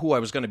didn't know who I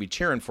was going to be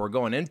cheering for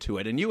going into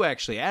it. And you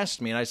actually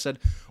asked me, and I said,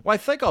 well, I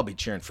think I'll be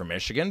cheering for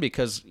Michigan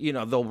because,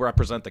 they'll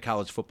represent the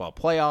college football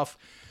playoff,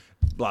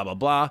 blah, blah,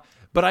 blah.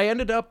 But I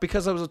ended up,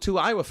 because I was 2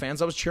 Iowa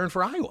fans, I was cheering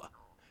for Iowa.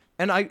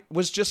 And I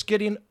was just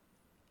getting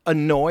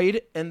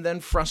annoyed and then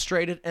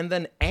frustrated and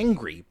then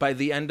angry by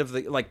the end of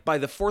by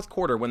the fourth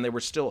quarter when they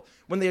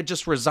had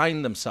just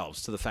resigned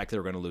themselves to the fact they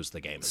were going to lose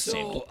the game.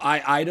 So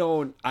I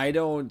don't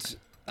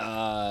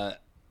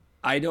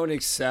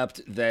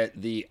accept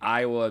that the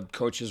Iowa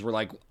coaches were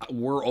like,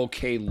 we're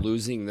okay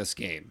losing this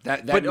game.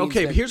 But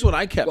here's what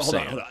I kept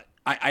saying. Hold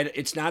on.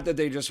 It's not that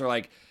they just are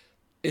like,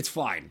 it's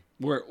fine.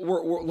 We're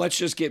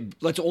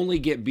let's only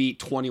get beat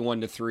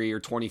 21-3 or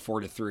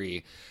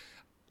 24-3.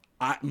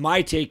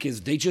 My take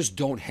is they just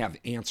don't have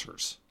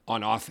answers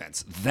on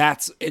offense.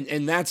 That's.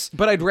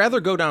 But I'd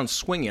rather go down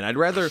swinging. I'd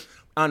rather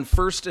on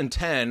 1st and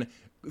 10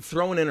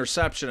 throw an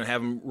interception and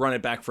have them run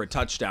it back for a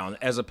touchdown,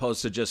 as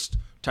opposed to just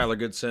Tyler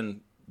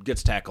Goodson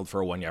gets tackled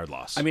for a 1-yard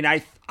loss. I mean,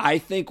 I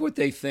think what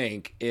they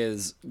think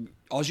is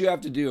all you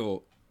have to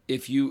do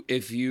if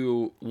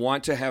you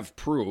want to have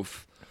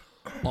proof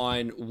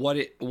on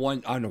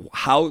on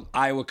how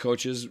Iowa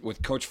coaches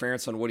with Coach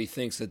Ferentz on what he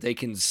thinks that they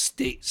can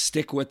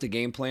stick with the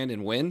game plan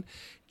and win.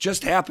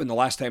 Just happened the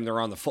last time they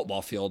were on the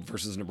football field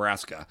versus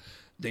Nebraska.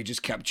 They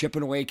just kept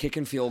chipping away,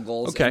 kicking field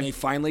goals, and they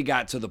finally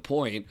got to the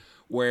point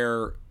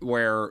where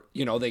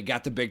they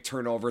got the big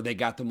turnover, they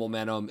got the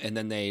momentum, and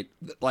then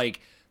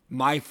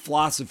my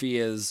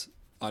philosophy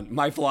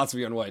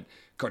on what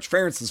Coach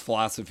Ferentz's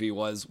philosophy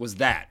was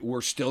that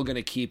we're still going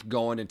to keep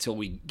going until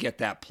we get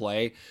that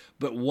play.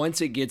 But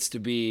once it gets to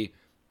be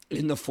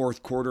in the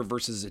fourth quarter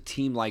versus a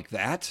team like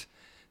that,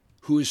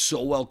 who is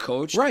so well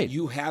coached, right,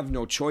 you have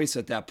no choice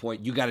at that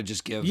point. You got to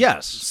just give.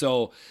 Yes.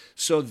 So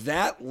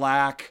that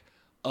lack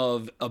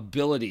of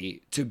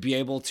ability to be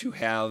able to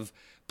have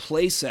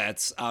play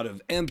sets out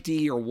of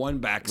empty or one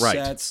back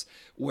sets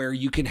where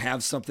you can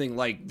have something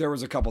like there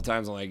was a couple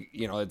times I'm like,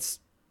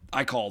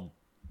 I called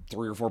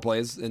 3 or 4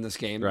 plays in this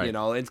game, and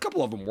a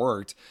couple of them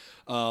worked.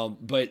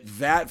 But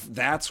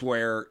that's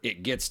where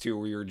it gets to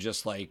where you're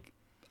just like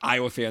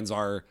Iowa fans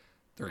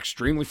they're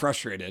extremely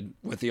frustrated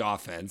with the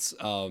offense.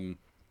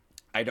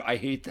 I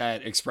hate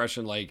that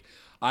expression like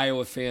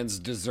Iowa fans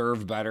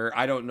deserve better.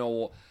 I don't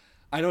know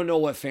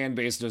what fan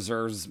base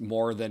deserves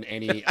more than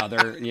any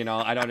other,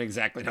 I don't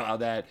exactly know how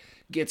that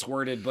gets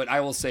worded, but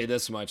I will say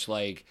this much,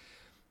 like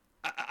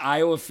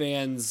Iowa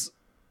fans,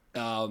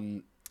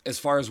 as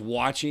far as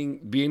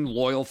being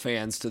loyal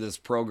fans to this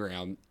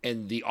program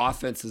and the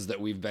offenses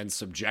that we've been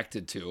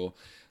subjected to,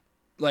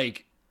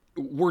 like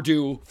we're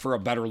due for a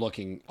better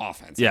looking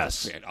offense.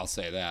 Yes. I'll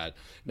say that.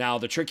 Now,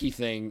 the tricky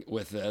thing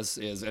with this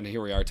is, and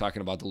here we are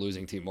talking about the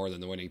losing team more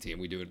than the winning team.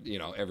 We do it,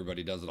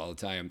 everybody does it all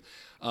the time.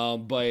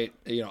 But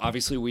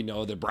obviously we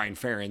know that Brian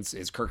Ferentz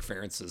is Kirk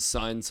Ferentz's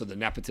son. So the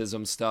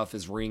nepotism stuff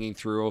is ringing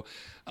through.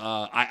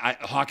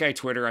 Hawkeye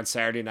Twitter on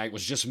Saturday night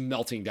was just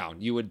melting down.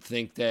 You would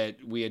think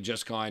that we had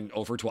just gone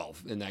 0 for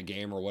 12 in that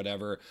game or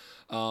whatever.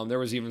 There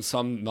was even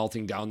some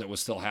melting down that was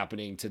still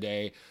happening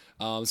today.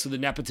 So the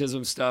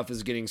nepotism stuff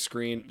is getting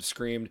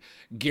screamed.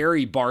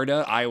 Gary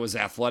Barta, Iowa's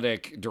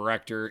athletic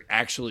director,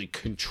 actually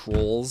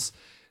controls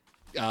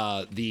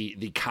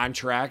the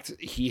contract.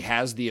 He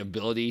has the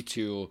ability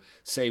to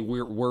say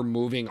we're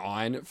moving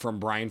on from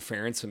Brian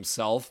Ferentz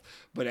himself.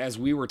 But as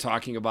we were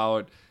talking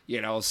about,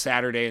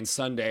 Saturday and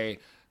Sunday,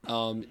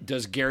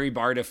 does Gary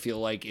Barta feel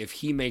like if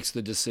he makes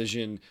the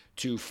decision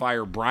to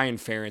fire Brian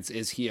Ferentz,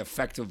 is he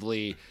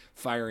effectively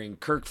firing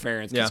Kirk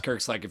Ferentz? Because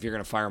Kirk's like, if you're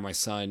going to fire my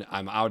son,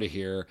 I'm out of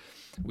here.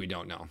 We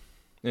don't know.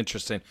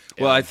 Interesting.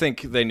 Well, I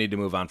think they need to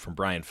move on from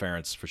Brian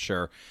Ferentz for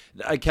sure.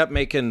 I kept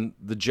making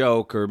the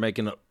joke or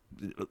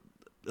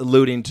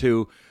alluding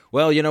to,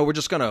 well, we're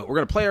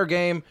gonna play our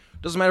game.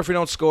 Doesn't matter if we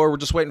don't score. We're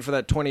just waiting for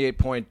that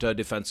 28-point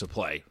defensive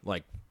play.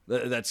 Like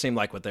that seemed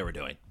like what they were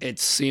doing. It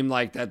seemed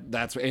like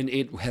that's and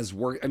it has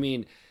worked. I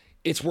mean,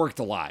 it's worked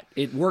a lot.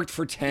 It worked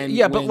for 10.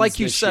 Yeah, but like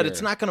you said, year.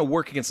 It's not going to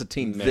work against a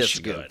team this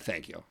good.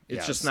 Thank you.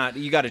 It's just not.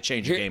 You got to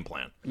change your game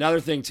plan.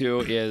 Another thing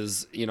too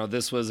is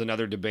this was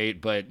another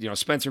debate, but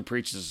Spencer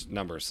preaches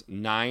numbers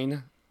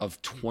 9 of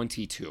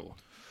 22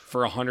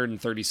 for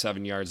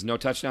 137 yards, no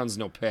touchdowns,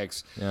 no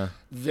picks. Yeah.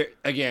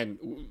 Again,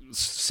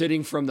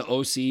 sitting from the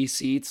OC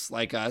seats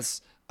like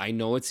us, I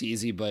know it's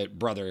easy, but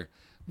brother,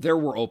 there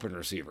were open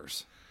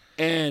receivers.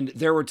 And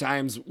there were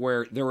times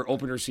where there were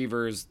open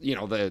receivers,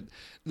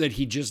 that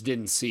he just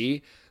didn't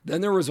see.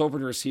 Then there was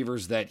open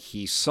receivers that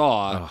he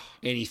saw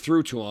and he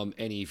threw to him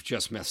and he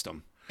just missed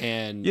them.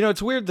 And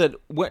it's weird that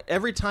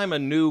every time a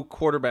new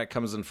quarterback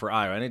comes in for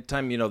Iowa,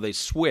 anytime they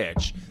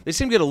switch, they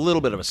seem to get a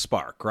little bit of a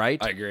spark,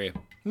 right? I agree.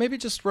 Maybe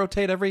just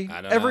rotate every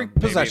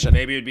possession.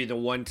 Maybe it'd be the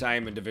one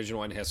time in Division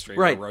I history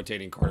where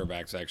rotating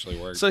quarterbacks actually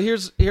worked. So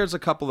here's a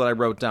couple that I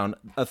wrote down.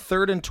 A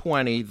 3rd and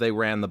 20, they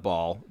ran the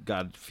ball,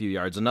 got a few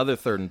yards. Another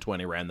 3rd and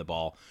 20, ran the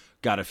ball,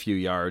 got a few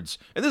yards.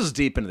 And this is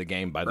deep into the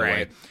game, by the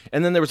way.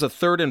 And then there was a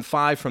 3rd and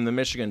 5 from the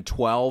Michigan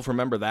 12.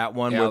 Remember that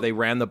one where they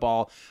ran the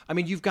ball? I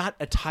mean, you've got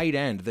a tight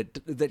end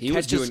that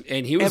catches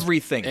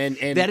everything.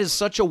 And that is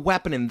such a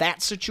weapon in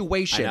that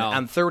situation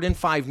on 3rd and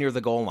 5 near the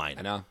goal line.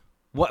 I know.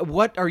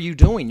 What are you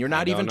doing? You're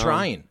not even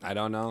trying. I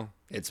don't know.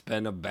 It's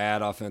been a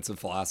bad offensive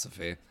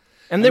philosophy.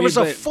 And there was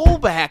a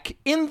fullback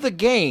in the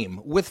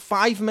game with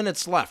 5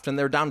 minutes left, and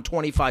they're down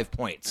 25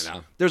 points. I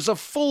know. There's a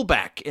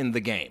fullback in the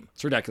game.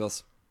 It's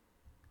ridiculous.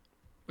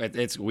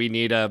 We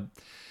need a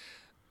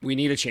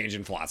change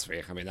in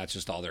philosophy. I mean, that's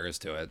just all there is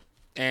to it.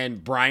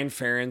 And Brian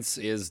Ferentz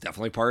is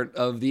definitely part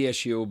of the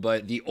issue,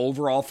 but the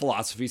overall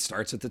philosophy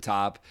starts at the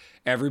top.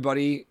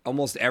 Everybody,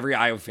 almost every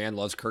Iowa fan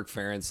loves Kirk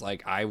Ferentz.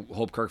 Like, I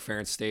hope Kirk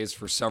Ferentz stays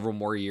for several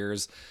more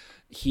years.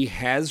 He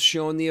has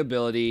shown the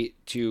ability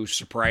to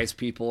surprise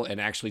people and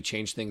actually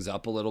change things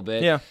up a little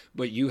bit. Yeah.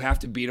 But you have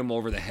to beat him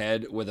over the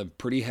head with a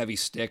pretty heavy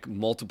stick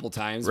multiple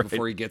times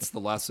before he gets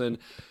the lesson.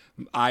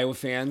 Iowa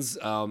fans,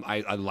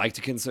 I like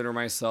to consider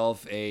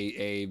myself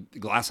a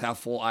glass half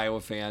full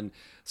Iowa fan.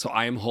 So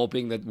I am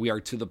hoping that we are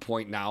to the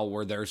point now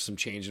where there's some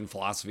change in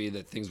philosophy,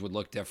 that things would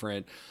look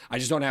different. I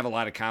just don't have a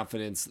lot of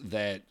confidence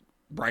that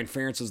Brian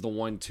Ferentz is the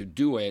one to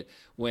do it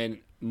when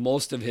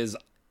most of his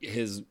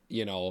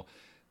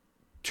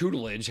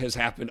tutelage has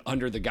happened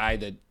under the guy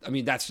that, I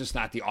mean, that's just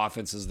not the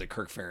offenses that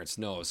Kirk Ferentz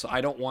knows. So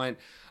I don't want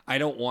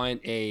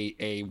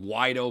a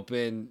wide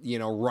open,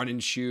 run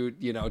and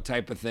shoot,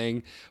 type of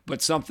thing,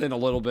 but something a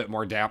little bit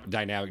more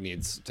dynamic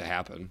needs to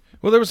happen.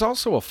 Well, there was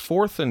also a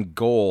 4th and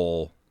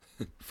goal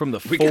from the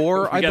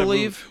 4, I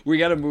believe. We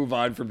got to move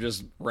on from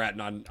just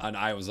ratting on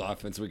Iowa's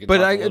offense. We can talk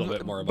a little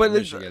bit more about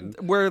Michigan.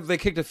 Where they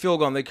kicked a field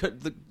goal, and they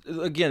could.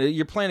 Again,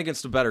 you're playing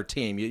against a better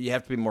team. You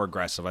have to be more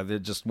aggressive. I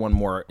did just one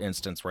more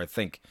instance where I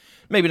think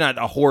maybe not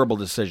a horrible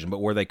decision,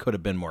 but where they could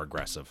have been more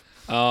aggressive.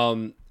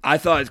 I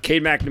thought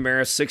Cade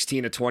McNamara,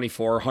 16 of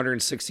 24,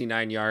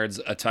 169 yards,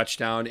 a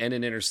touchdown, and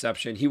an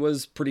interception. He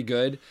was pretty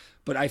good,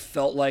 but I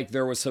felt like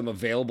there was some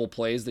available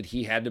plays that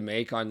he had to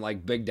make on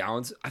like big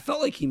downs. I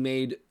felt like he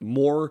made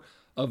more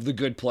of the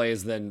good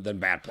plays than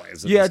bad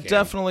plays. Yeah,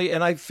 definitely.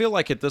 And I feel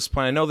like at this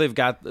point, I know they've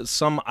got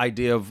some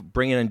idea of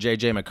bringing in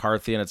J.J.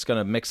 McCarthy, and it's going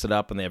to mix it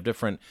up, and they have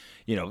different,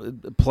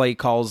 play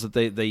calls that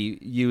they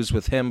use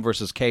with him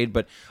versus Cade,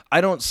 but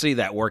I don't see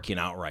that working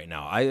out right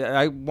now.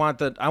 I want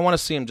to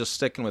see him just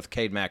sticking with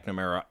Cade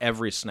McNamara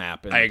every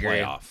snap in the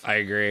playoff. I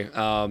agree.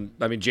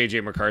 I mean,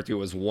 J.J. McCarthy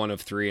was 1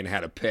 of 3 and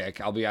had a pick.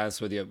 I'll be honest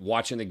with you,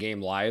 watching the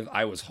game live,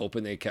 I was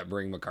hoping they kept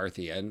bringing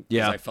McCarthy in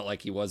because I felt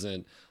like he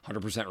wasn't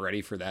 100%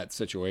 ready for that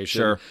situation.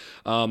 Sure.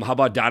 How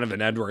about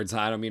Donovan Edwards?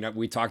 I mean,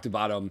 we talked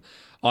about him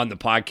on the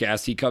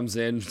podcast. He comes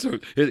in, so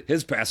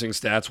his passing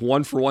stats,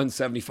 1 for 1,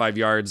 75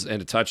 yards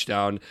and a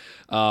touchdown,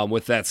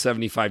 with that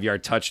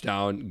 75-yard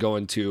touchdown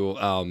going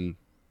to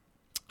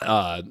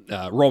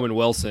Roman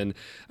Wilson.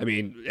 I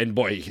mean, and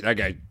boy, that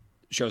guy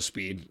shows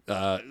speed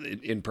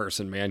in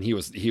person, man. He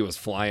was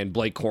flying.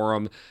 Blake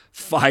Corum,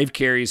 5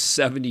 carries,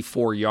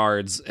 74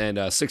 yards, and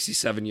a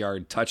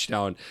 67-yard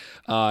touchdown.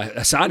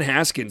 Hassan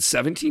Haskins,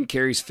 17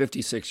 carries,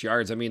 56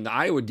 yards. I mean, the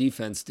Iowa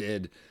defense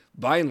did,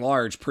 by and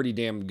large, pretty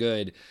damn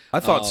good. I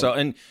thought so.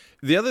 And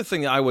the other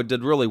thing that Iowa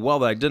did really well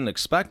that I didn't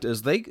expect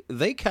is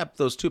they kept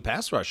those 2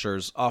 pass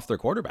rushers off their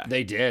quarterback.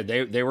 They did.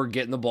 They were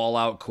getting the ball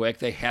out quick.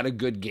 They had a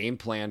good game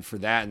plan for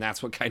that, and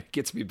that's what kind of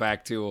gets me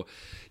back to,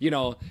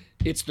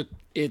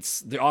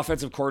 it's the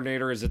offensive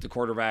coordinator. Is it the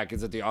quarterback?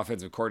 Is it the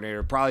offensive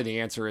coordinator? Probably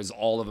the answer is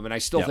all of them. And I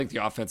still think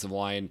the offensive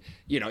line,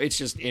 it's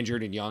just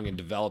injured and young and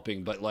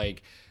developing. But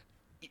like,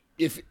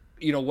 if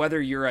whether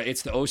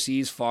it's the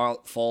OC's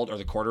fault or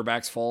the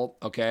quarterback's fault,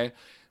 okay,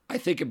 I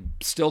think it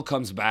still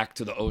comes back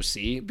to the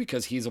OC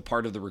because he's a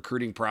part of the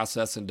recruiting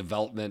process and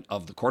development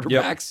of the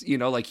quarterbacks.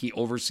 Like he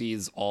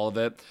oversees all of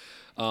it.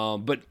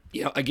 But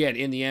again,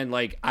 in the end,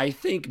 like I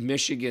think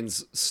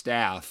Michigan's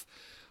staff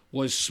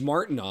was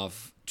smart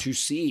enough to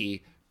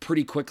see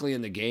pretty quickly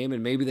in the game,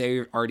 and maybe they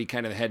already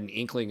kind of had an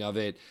inkling of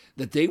it,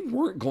 that they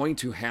weren't going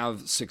to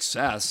have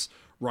success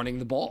running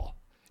the ball.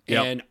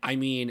 Yep. And I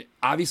mean,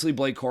 obviously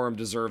Blake Corum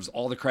deserves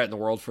all the credit in the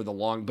world for the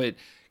long, but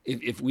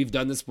if we've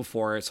done this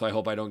before, so I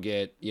hope I don't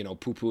get,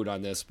 poo-pooed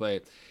on this,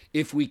 but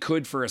if we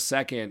could for a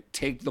second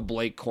take the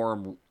Blake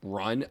Corum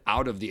run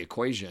out of the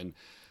equation,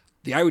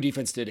 the Iowa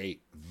defense did a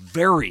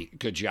very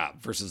good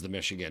job versus the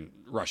Michigan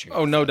rushing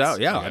offense. No doubt.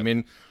 Yeah. I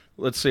mean,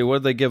 let's see, what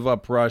did they give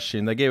up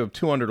rushing? They gave up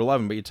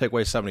 211, but you take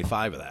away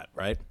 75 of that,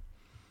 right?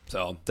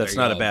 So that's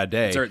not a bad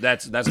day.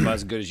 That's about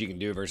as good as you can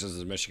do versus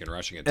the Michigan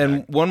rushing attack.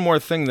 And one more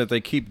thing that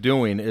they keep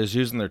doing is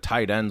using their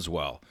tight ends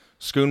well.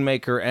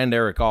 Schoonmaker and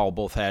Eric All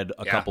both had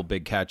a couple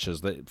big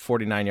catches,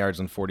 49 yards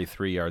and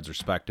 43 yards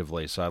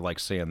respectively. So I like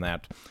seeing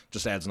that.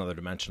 Just adds another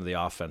dimension to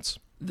the offense.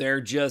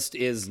 There just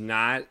is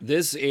not.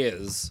 This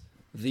is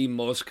the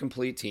most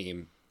complete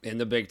team in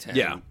the Big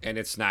Ten, and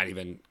it's not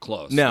even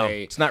close. No,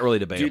 it's not really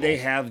debatable. Do they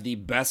have the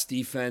best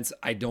defense?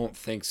 I don't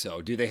think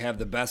so. Do they have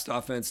the best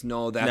offense?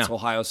 No, that's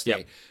Ohio State.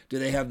 Yep. Do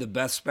they have the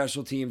best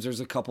special teams?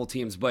 There's a couple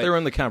teams, but they're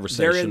in the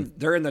conversation.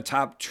 They're in the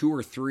top 2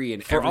 or 3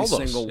 in every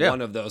single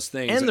one of those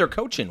things. And they're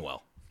coaching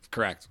well.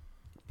 Correct.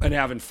 And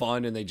having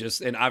fun, and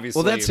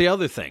obviously. Well, that's the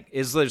other thing,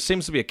 is there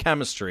seems to be a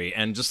chemistry,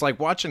 and just like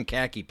watching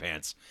Khaki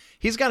Pants,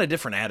 he's got a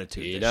different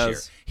attitude this year.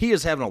 He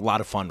is having a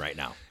lot of fun right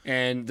now.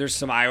 And there's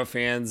some Iowa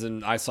fans,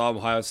 and I saw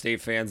Ohio State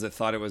fans that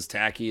thought it was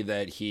tacky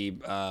that he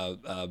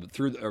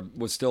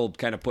was still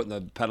kind of putting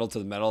the pedal to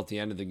the metal at the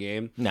end of the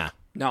game.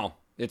 No,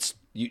 it's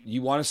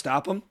you want to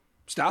stop him,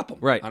 stop him.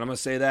 Right. And I'm going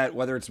to say that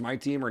whether it's my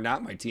team or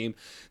not my team.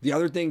 The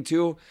other thing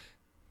too,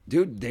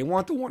 dude, they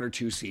want the 1 or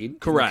 2 seed.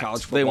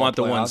 Correct. They want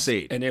the 1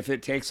 seed. And if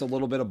it takes a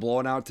little bit of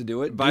blowing out to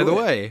do it, by the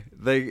way,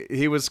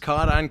 he was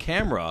caught on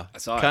camera. I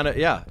saw it. Kind of,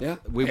 yeah.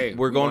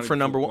 We're going for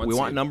number 1. We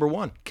want number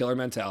 1. Killer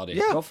mentality.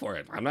 Yeah. Go for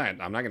it. I'm not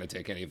going to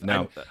take any of that.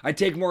 No. I'd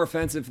take more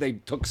offense if they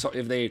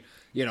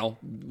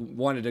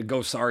wanted to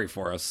go sorry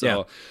for us.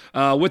 So,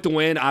 with the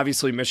win,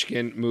 obviously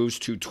Michigan moves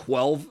to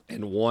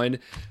 12-1.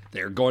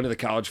 They're going to the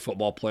college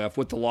football playoff.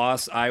 With the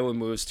loss, Iowa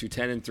moves to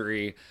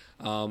 10-3.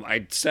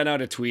 I sent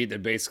out a tweet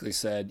that basically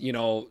said,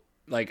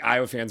 like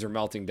Iowa fans are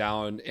melting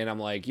down, and I'm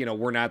like,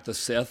 we're not the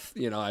Sith.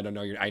 I don't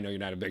know. I know you're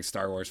not a big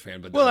Star Wars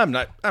fan, but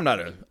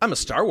I'm a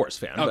Star Wars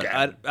fan. Okay.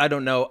 But I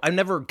don't know. I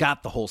never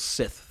got the whole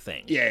Sith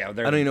thing. Yeah. I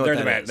don't even know what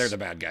that is. They're the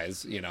bad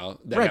guys.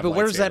 Right, but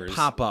where does that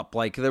pop up?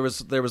 Like there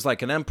was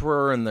like an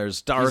Emperor and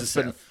there's Darth,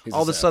 and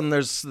all of a sudden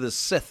there's the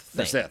Sith thing.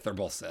 They're Sith. They're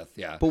both Sith.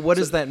 Yeah. But what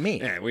does that mean?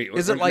 Yeah,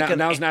 is it like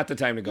now's not the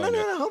time to go?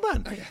 No. Hold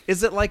on. Okay.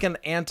 Is it like an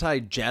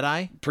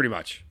anti-Jedi? Pretty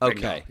much.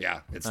 Okay.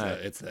 Yeah. It's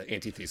the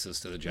antithesis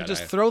to the Jedi. You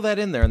just throw that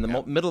in there in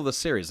the middle of the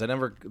series. They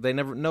never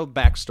no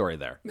backstory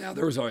there. Yeah,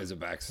 there was always a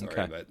backstory,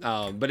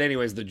 okay. But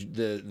anyways,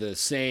 the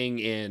saying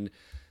in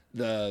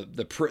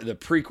the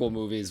prequel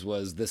movies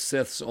was the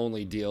Siths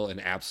only deal in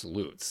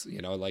absolutes.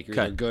 Like you're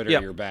either good or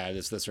you're bad.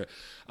 It's this. You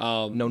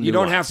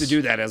don't have to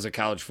do that as a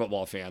college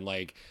football fan.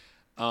 Like,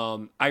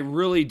 I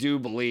really do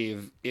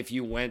believe if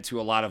you went to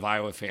a lot of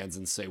Iowa fans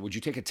and say, would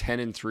you take a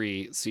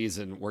 10-3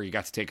 season where you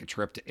got to take a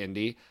trip to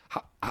Indy?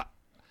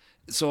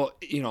 So,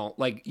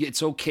 like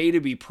it's okay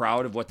to be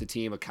proud of what the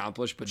team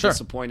accomplished, but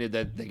disappointed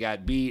that they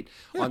got beat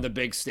on the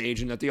big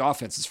stage and that the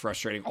offense is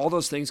frustrating. All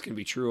those things can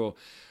be true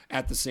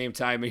at the same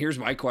time. And here's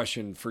my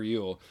question for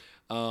you.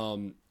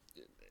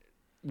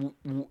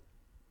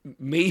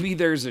 Maybe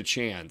there's a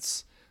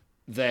chance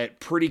that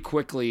pretty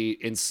quickly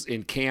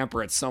in camp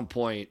or at some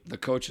point, the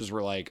coaches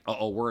were like,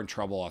 we're in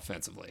trouble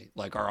offensively.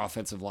 Like our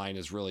offensive line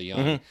is really young.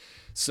 Mm-hmm.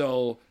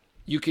 So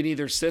you can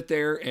either sit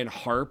there and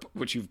harp,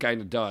 which you've kind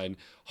of done,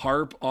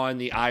 harp on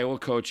the Iowa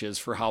coaches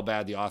for how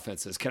bad the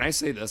offense is. Can I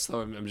say this,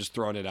 though? I'm just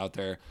throwing it out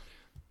there.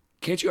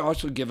 Can't you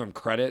also give them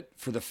credit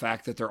for the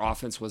fact that their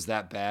offense was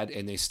that bad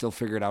and they still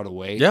figured out a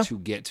way to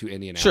get to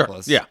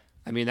Indianapolis? Sure. Yeah.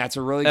 I mean, that's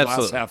a really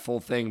glass half full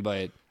thing,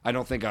 but I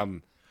don't think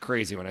I'm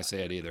crazy when I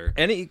say it either.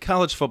 Any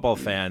college football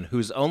fan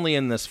who's only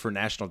in this for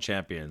national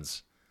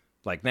championship,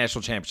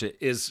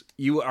 is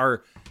you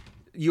are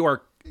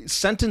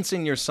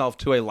sentencing yourself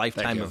to a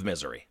lifetime of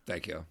misery.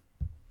 Thank you.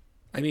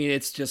 I mean,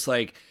 it's just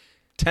like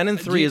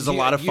 10-3 is a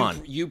lot of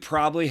fun. You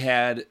probably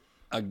had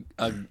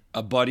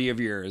a buddy of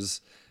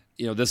yours.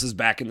 This is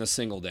back in the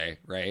single day,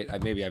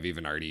 right? Maybe I've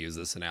even already used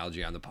this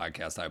analogy on the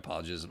podcast. I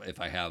apologize if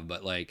I have,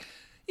 but like,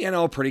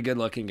 pretty good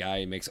looking guy.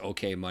 He makes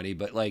okay money,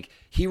 but like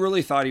he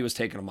really thought he was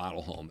taking a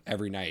model home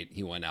every night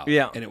he went out.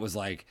 Yeah. And it was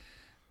like,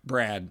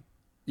 Brad,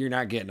 you're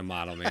not getting a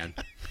model, man.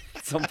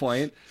 At some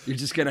point, you're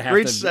just going to have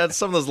reach at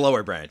some of those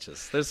lower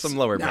branches. There's some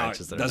lower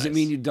branches that doesn't nice.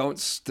 mean you don't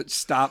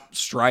stop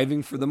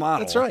striving for the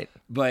model. That's right.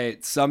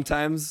 But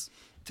sometimes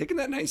taking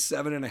that nice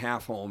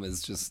 7.5 home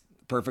is just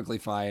perfectly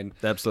fine.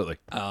 Absolutely.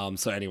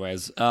 So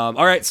anyways, all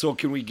right. So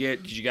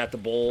did you got the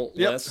bowl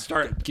list?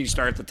 Can you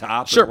start at the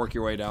top and work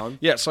your way down?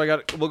 Yeah.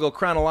 So we'll go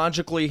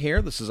chronologically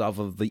here. This is off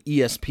of the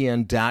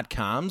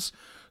ESPN.coms,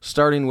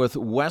 starting with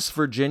West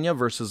Virginia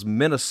versus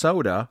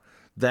Minnesota.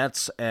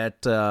 That's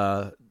at, we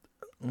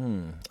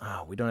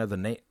don't have the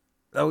name.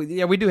 Oh,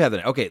 yeah, we do have the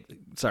name. Okay,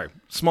 sorry.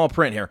 Small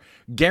print here.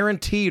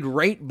 Guaranteed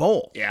Rate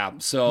Bowl. Yeah,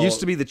 so.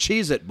 Used to be the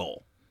Cheez-It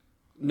Bowl.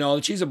 No,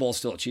 the Cheez-It Bowl is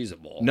still a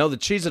Cheez-It Bowl. No, the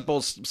Cheez-It Bowl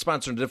is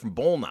sponsoring a different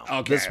bowl now.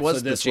 Okay, this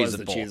was the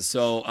Cheez-It Bowl.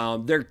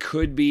 So there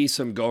could be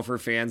some Gopher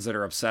fans that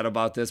are upset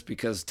about this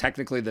because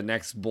technically the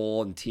next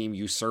bowl and team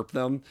usurped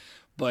them,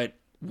 but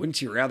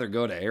wouldn't you rather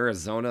go to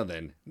Arizona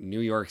than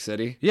New York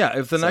City? Yeah,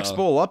 if the next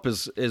bowl up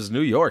is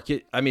New York,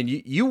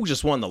 you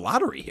just won the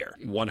lottery here.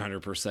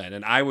 100%.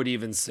 And I would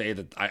even say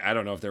that I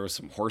don't know if there was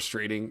some horse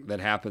trading that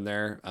happened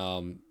there.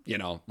 I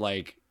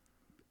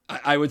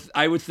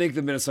would think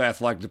the Minnesota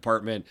Athletic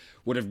Department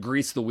would have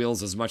greased the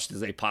wheels as much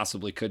as they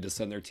possibly could to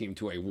send their team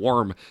to a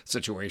warm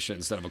situation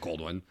instead of a cold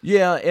one.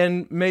 Yeah,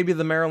 and maybe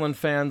the Maryland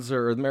fans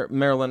or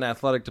Maryland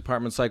Athletic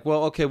Department's like,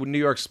 well, okay, well, New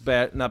York's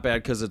not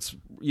bad because it's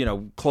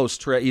close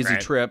trip, easy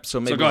trip, so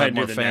maybe go ahead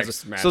more and do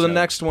fans. The next so the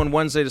next one,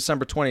 Wednesday,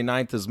 December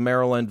 29th, is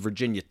Maryland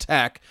Virginia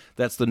Tech.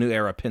 That's the New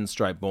Era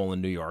Pinstripe Bowl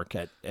in New York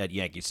at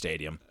Yankee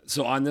Stadium.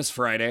 So on this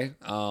Friday,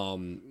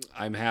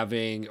 I'm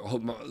having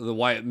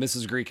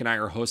Mrs. Greek and I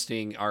are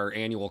hosting our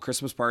annual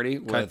Christmas party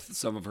with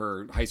some of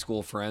her high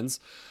school friends.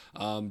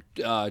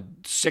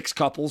 6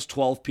 couples,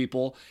 12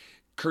 people.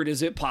 Kurt,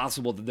 is it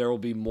possible that there will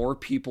be more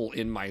people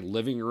in my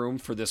living room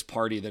for this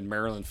party than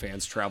Maryland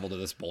fans travel to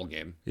this bowl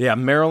game? Yeah,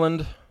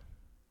 Maryland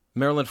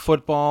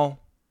football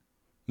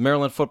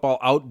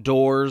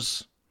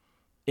outdoors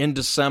in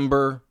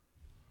December.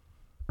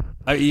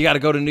 You got to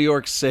go to New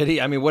York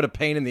City. I mean, what a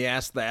pain in the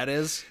ass that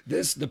is.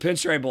 The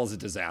Pinstripe Bowl is a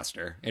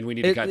disaster, and we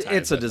need to cut ties.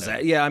 It's a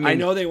disaster. Yeah, I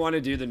know they want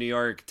to do the New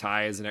York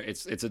ties, and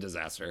it's a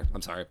disaster.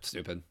 I'm sorry,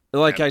 stupid.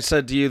 I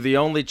said to you, the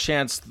only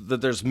chance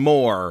that there's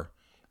more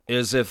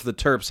is if the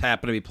Terps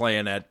happen to be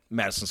playing at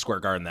Madison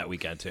Square Garden that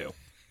weekend too.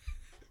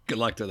 Good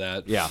luck to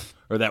that. Yeah,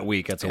 or that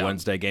week. That's a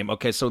Wednesday game.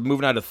 Okay, so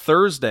moving on to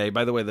Thursday.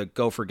 By the way, the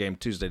Gopher game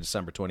Tuesday,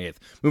 December 28th.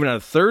 Moving on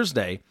to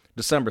Thursday,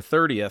 December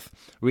 30th,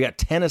 we got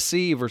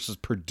Tennessee versus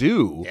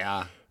Purdue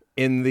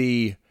in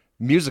the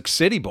Music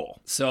City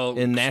Bowl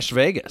in Nash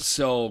Vegas.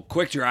 So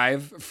quick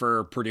drive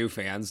for Purdue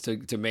fans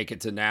to make it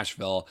to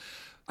Nashville.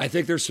 I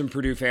think there's some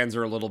Purdue fans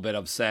who are a little bit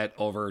upset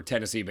over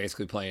Tennessee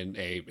basically playing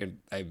a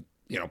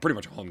pretty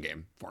much a home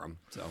game for them.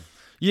 So.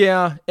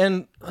 Yeah,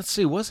 and let's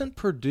see,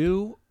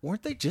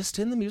 weren't they just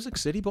in the Music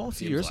City Bowl a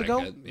few years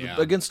ago? Yeah.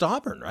 Against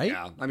Auburn, right?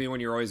 Yeah, I mean,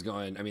 when you're always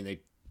going, I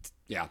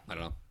don't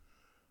know.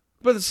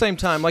 But at the same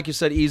time, like you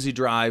said, easy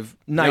drive,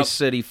 nice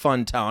city,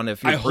 fun town.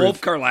 I hope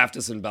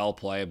Karlaftis and Bell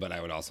play, but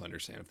I would also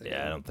understand if they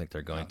I don't think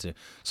they're going to.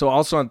 So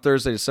also on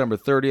Thursday, December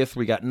 30th,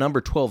 we got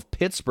number 12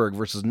 Pittsburgh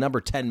versus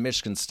number 10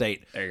 Michigan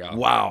State. There you go.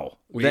 Wow.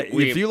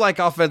 If you like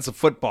offensive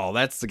football,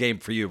 that's the game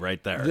for you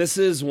right there. This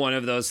is one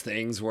of those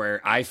things where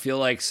I feel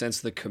like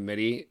since the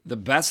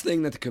best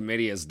thing that the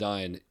committee has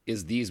done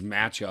is these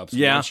matchups.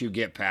 Once you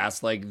get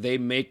past, like they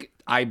make,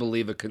 I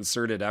believe, a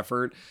concerted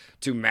effort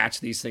to match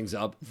these things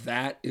up.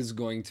 That is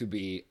going to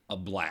be a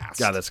blast.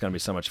 God, that's going to be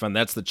so much fun.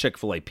 That's the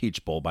Chick-fil-A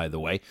Peach Bowl, by the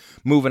way.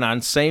 Moving on,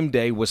 same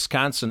day,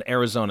 Wisconsin,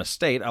 Arizona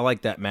State. I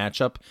like that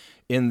matchup.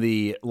 In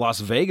the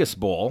Las Vegas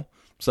Bowl.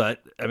 So,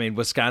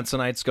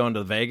 Wisconsinites going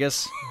to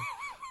Vegas.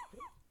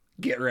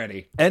 Get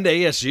ready. And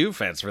ASU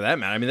fans for that,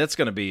 man. That's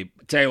going to be...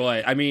 Tell you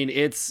what,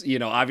 it's,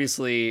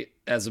 obviously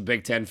as a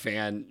Big Ten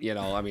fan,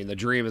 the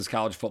dream is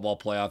college football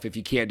playoff. If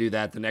you can't do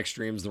that, the next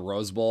dream is the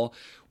Rose Bowl.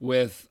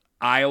 With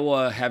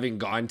Iowa having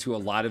gone to a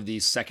lot of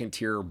these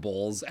second-tier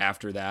bowls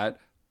after that,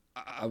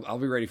 I'll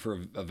be ready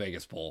for a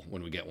Vegas Bowl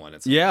when we get one.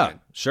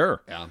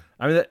 Sure. Yeah.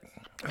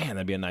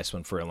 That'd be a nice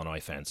one for Illinois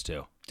fans,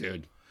 too.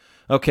 Dude.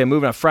 Okay,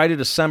 moving on. Friday,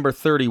 December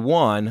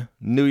 31,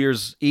 New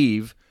Year's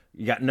Eve.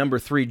 You got number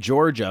 3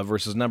 Georgia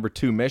versus number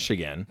 2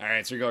 Michigan. All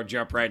right, so you're going to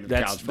jump right into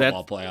the college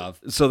football playoff.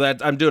 So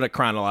that I'm doing it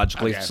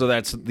chronologically. Okay. So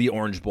that's the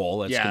Orange Bowl.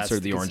 That's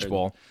considered the Orange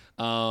Bowl.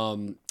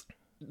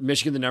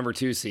 Michigan, the number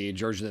 2 seed.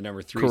 Georgia, the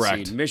number 3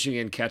 seed.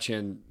 Michigan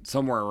catching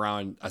somewhere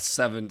around a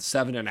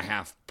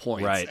 7.5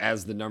 points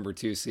as the number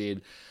 2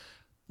 seed.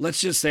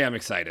 Let's just say I'm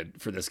excited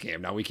for this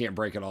game. Now we can't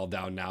break it all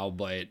down now,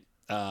 but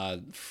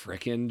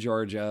frickin'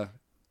 Georgia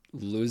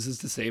loses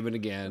to Saban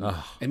again.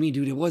 Ugh.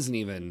 Dude, it wasn't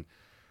even.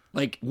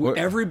 Like,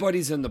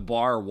 everybody's in the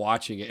bar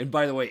watching it. And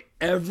by the way,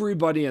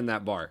 everybody in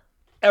that bar,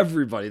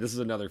 this is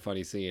another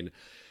funny scene,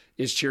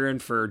 is cheering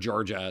for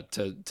Georgia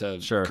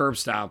to curb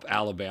stomp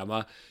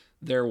Alabama.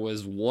 There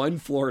was one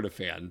Florida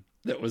fan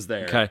that was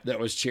there that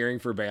was cheering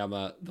for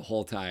Bama the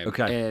whole time.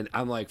 Okay. And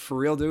I'm like, for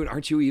real, dude,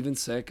 aren't you even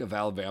sick of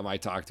Alabama? I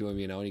talked to him,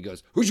 and he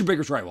goes, who's your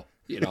biggest rival?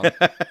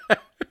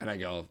 And I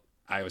go,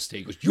 Iowa State.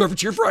 He goes, you ever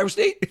cheer for Iowa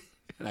State?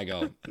 And I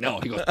go, no.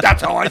 He goes,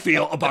 that's how I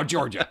feel about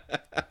Georgia.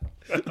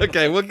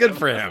 Okay, well, good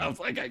for him. I was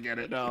like, I get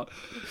it now.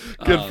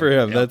 Good for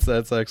him. Yep.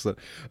 That's excellent.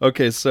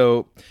 Okay,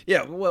 so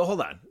well,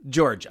 hold on,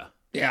 Georgia.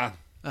 Yeah.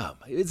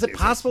 Is it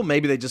possible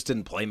maybe they just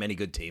didn't play many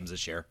good teams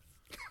this year?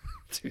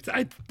 Dude,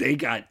 they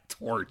got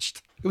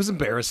torched. It was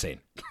embarrassing.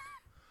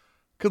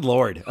 Good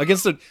Lord,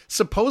 against a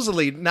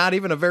supposedly not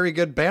even a very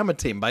good Bama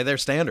team by their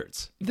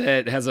standards.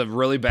 That has a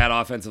really bad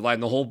offensive line.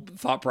 The whole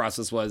thought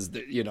process was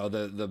that,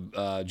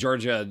 the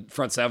Georgia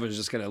front seven is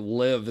just going to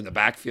live in the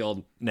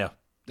backfield. No,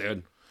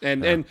 dude.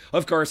 And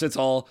of course, it's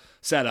all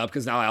set up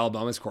because now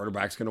Alabama's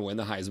quarterback's going to win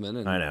the Heisman.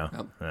 And, I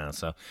know. Yeah,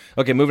 so,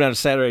 okay, moving on to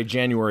Saturday,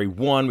 January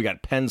 1, we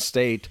got Penn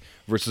State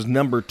versus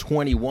number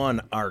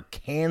 21,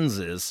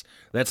 Arkansas.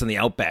 That's in the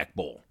Outback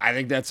Bowl. I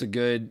think that's a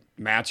good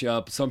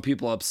matchup. Some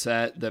people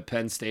upset that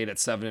Penn State at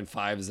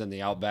 7-5 is in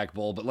the Outback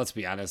Bowl, but let's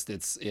be honest,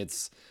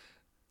 it's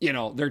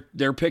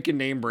they're picking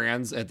name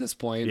brands at this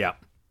point. Yeah.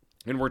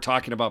 And we're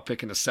talking about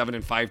picking a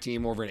 7-5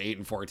 team over an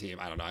 8-4 team.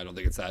 I don't know. I don't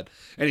think it's that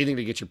anything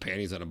to get your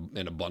panties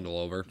in a bundle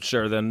over.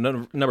 Sure. Then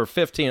number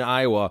 15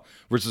 Iowa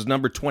versus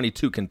number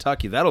 22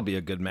 Kentucky. That'll be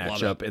a good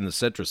matchup in the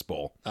Citrus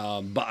Bowl.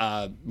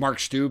 Mark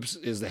Stoops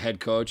is the head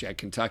coach at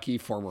Kentucky,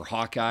 former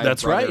Hawkeye.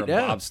 That's right.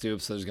 Yeah. Bob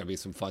Stoops. So there's going to be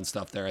some fun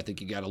stuff there. I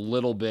think you got a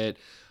little bit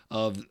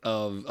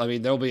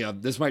there'll be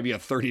this might be a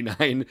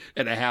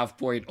 39.5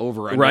 point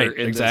over under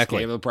in this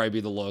game. It'll probably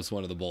be the lowest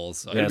one of the bowls.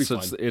 So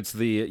it's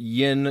the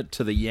yin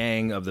to the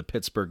yang of the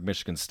Pittsburgh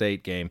Michigan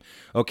State game.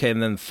 Okay,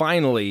 and then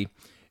finally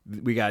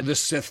we got the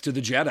Sith to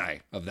the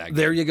Jedi of that game.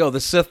 There you go,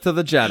 the Sith to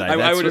the Jedi.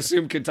 I would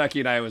assume Kentucky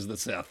and Iowa was the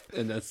Sith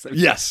in this.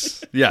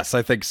 Yes,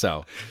 I think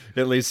so.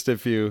 At least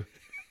if you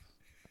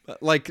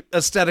like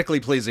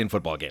aesthetically pleasing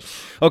football game.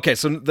 Okay,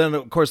 so then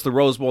of course the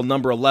Rose Bowl,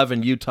 number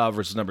 11 Utah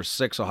versus number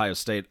 6 Ohio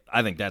State.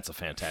 I think that's a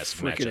fantastic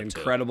matchup.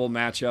 Incredible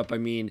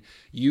matchup.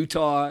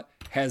 Utah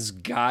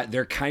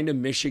they're kind of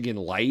Michigan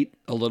light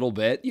a little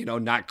bit,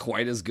 not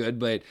quite as good,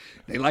 but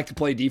they like to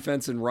play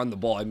defense and run the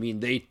ball.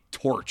 They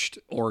torched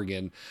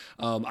Oregon.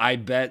 I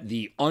bet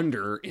the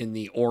under in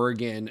the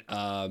Oregon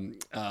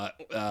Utah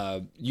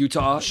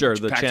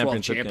the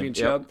Pac-12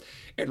 championship. Yep.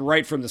 And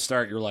right from the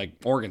start, you're like,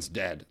 Oregon's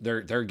dead.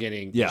 They're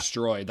getting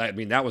destroyed.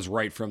 That was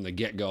right from the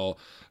get-go.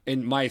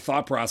 And my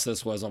thought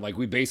process was, I'm like,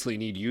 we basically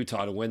need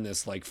Utah to win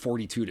this like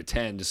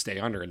 42-10 to stay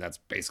under, and that's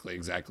basically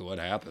exactly what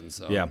happened.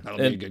 So that'll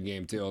be a good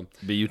game too.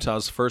 Be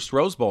Utah's first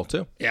Rose Bowl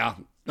too. Yeah.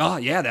 Oh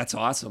yeah, that's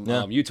awesome.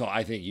 Yeah. Utah,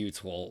 I think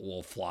Utes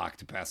will flock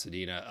to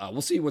Pasadena.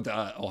 We'll see what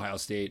the Ohio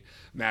State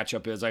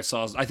matchup is.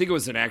 I think it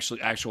was an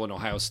actual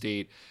Ohio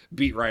State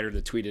beat writer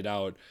that tweeted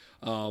out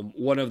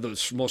one of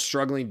the most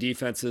struggling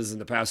defenses in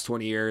the past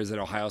 20 years at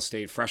Ohio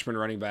State, freshman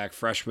running back,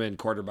 freshman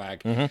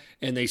quarterback, and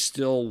they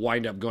still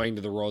wind up going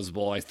to the Rose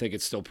Bowl. I think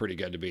it's still pretty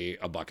good to be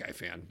a Buckeye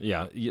fan.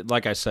 Yeah,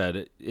 like I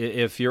said,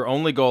 if your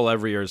only goal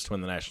every year is to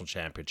win the national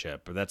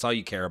championship, or that's all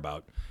you care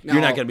about, you're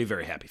not going to be a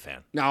very happy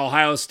fan. Now,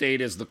 Ohio State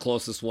is the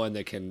closest one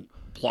that can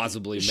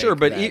plausibly make sure,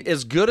 but that.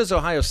 As good as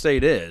Ohio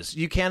State is,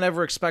 you can't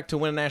ever expect to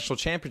win a national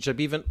championship,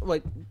 even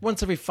like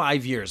once every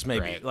 5 years,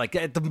 maybe, like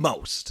at the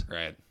most.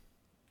 Right.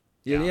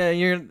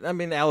 Yeah, I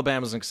mean,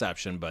 Alabama's an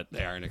exception, but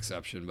they are an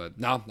exception. But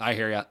no, I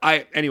hear you.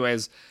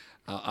 Anyways,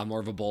 I'm more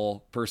of a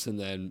bowl person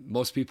than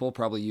most people,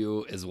 probably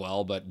you as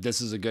well. But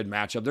this is a good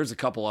matchup. There's a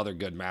couple other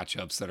good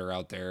matchups that are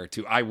out there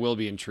too. I will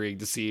be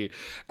intrigued to see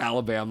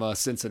Alabama,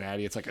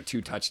 Cincinnati. It's like a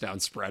 2-touchdown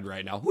spread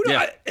right now.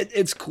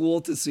 It's cool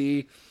to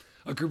see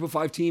a Group of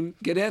 5 team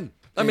get in.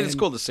 I mean, it's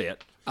cool to see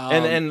it,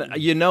 and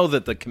you know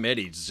that the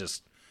committee's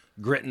just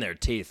gritting their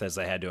teeth as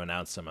they had to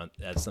announce them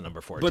as the number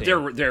 14.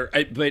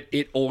 But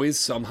it always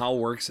somehow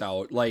works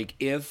out. Like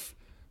if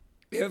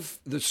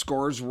the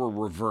scores were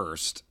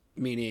reversed,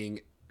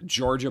 meaning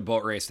Georgia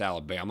boat raced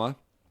Alabama,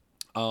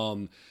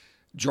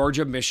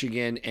 Georgia,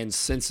 Michigan, and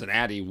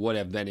Cincinnati would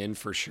have been in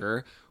for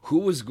sure. Who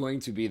was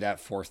going to be that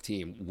fourth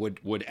team?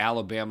 Would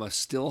Alabama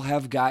still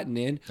have gotten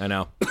in? I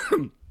know.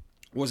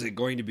 Was it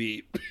going to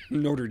be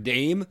Notre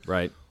Dame?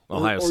 Right.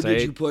 Ohio State? Or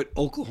did you put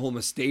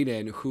Oklahoma State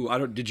in?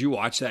 Did you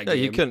watch that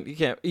game? You can't.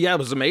 Yeah, it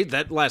was amazing.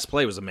 That last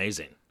play was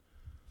amazing.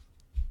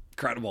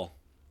 Incredible.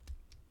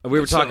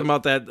 We were talking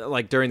about that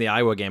like during the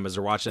Iowa game as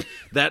we're watching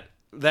that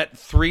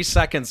 3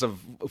 seconds of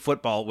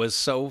football was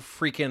so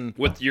freaking.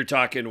 You're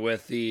talking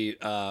with the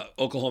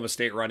Oklahoma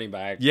State running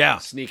back,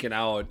 sneaking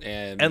out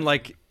and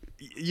like,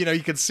 you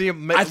could see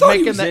him. I thought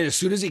he was in as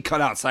soon as he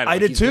cut outside. I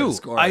did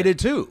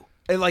too.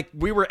 And like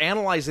we were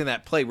analyzing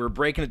that play, we were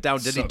breaking it down.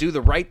 Did he do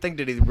the right thing?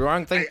 Did he do the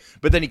wrong thing?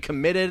 But then he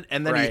committed,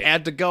 and then he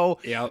had to go.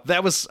 Yeah,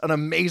 that was an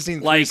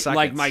amazing 3 seconds.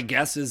 Like my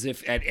guess is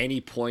if at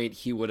any point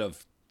he would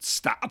have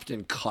stopped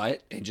and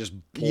cut and just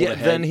pulled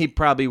ahead, then he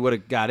probably would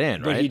have got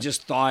in. But right? he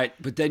just thought.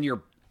 But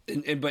then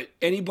but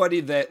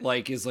anybody that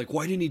like is like,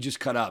 why didn't he just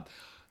cut up?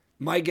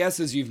 My guess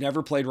is you've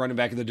never played running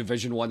back at the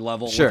Division I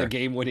level with a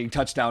game-winning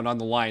touchdown on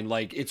the line.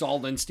 Like, it's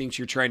all instincts.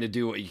 You're trying to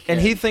do what you can. And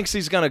he thinks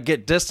he's going to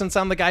get distance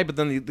on the guy, but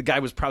then the guy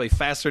was probably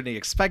faster than he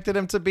expected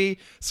him to be.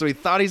 So he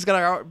thought he's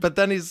going to, but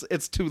then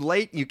it's too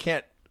late. You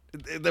can't.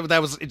 That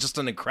was just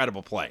an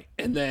incredible play.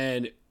 And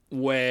then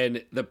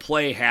when the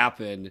play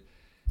happened,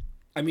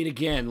 I mean,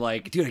 again,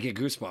 like, dude, I get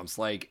goosebumps.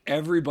 Like,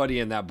 everybody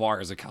in that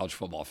bar is a college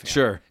football fan.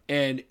 Sure.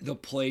 And the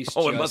place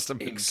it must have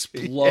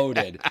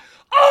exploded.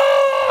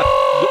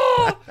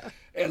 Yeah.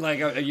 And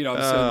like, I'm sitting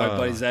with my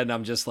buddy's head, and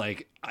I'm just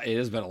like, it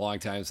has been a long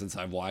time since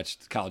I've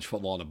watched college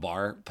football in a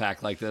bar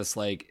packed like this.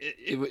 Like,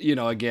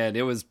 again,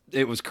 it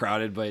was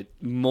crowded, but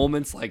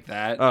moments like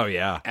that, oh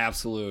yeah,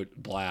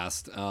 absolute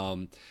blast.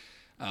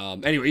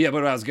 Anyway, yeah,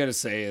 but what I was gonna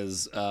say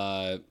is,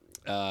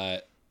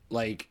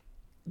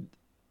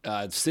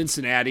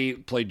 Cincinnati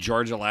played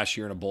Georgia last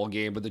year in a bowl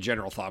game, but the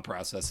general thought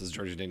process is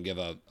Georgia didn't give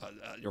a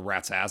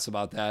rat's ass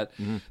about that.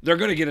 Mm-hmm. They're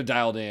going to get a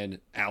dialed-in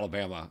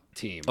Alabama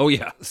team. Oh,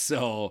 yeah.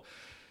 So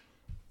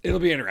it'll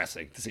be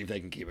interesting to see if they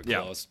can keep it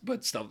close.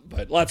 But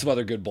lots of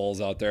other good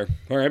bowls out there.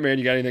 All right, man,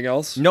 you got anything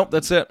else? Nope,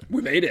 that's it.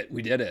 We made it.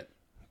 We did it.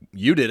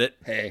 You did it.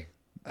 Hey.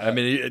 I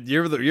mean,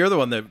 you're the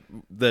one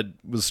that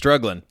was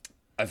struggling.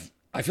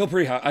 I feel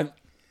pretty high.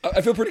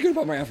 I feel pretty good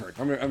about my effort.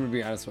 I'm gonna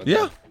be honest with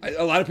you.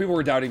 A lot of people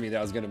were doubting me that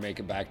I was gonna make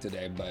it back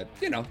today, but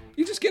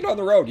you just get on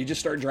the road. You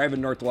just start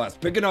driving northwest,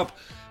 picking up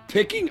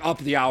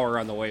the hour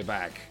on the way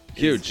back.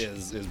 Huge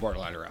is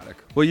borderline erotic.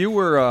 Well, you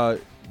were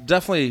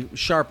definitely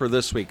sharper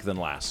this week than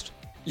last.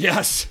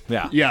 Yes.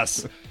 Yeah.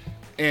 Yes.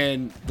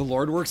 And the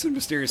Lord works in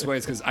mysterious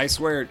ways because I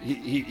swear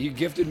he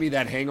gifted me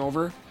that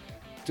hangover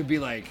to be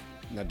like,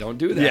 now don't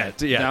do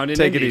that. Yeah. Down in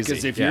take Indy, it easy.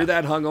 Because if you're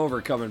that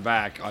hungover coming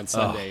back on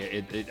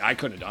Sunday, I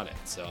couldn't have done it.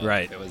 So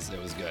it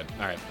was good.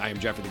 All right. I am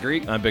Jeffrey the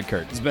Greek. I'm Big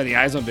Kurt. This has been the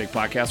Eyes on Big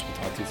podcast. We'll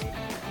talk to you soon.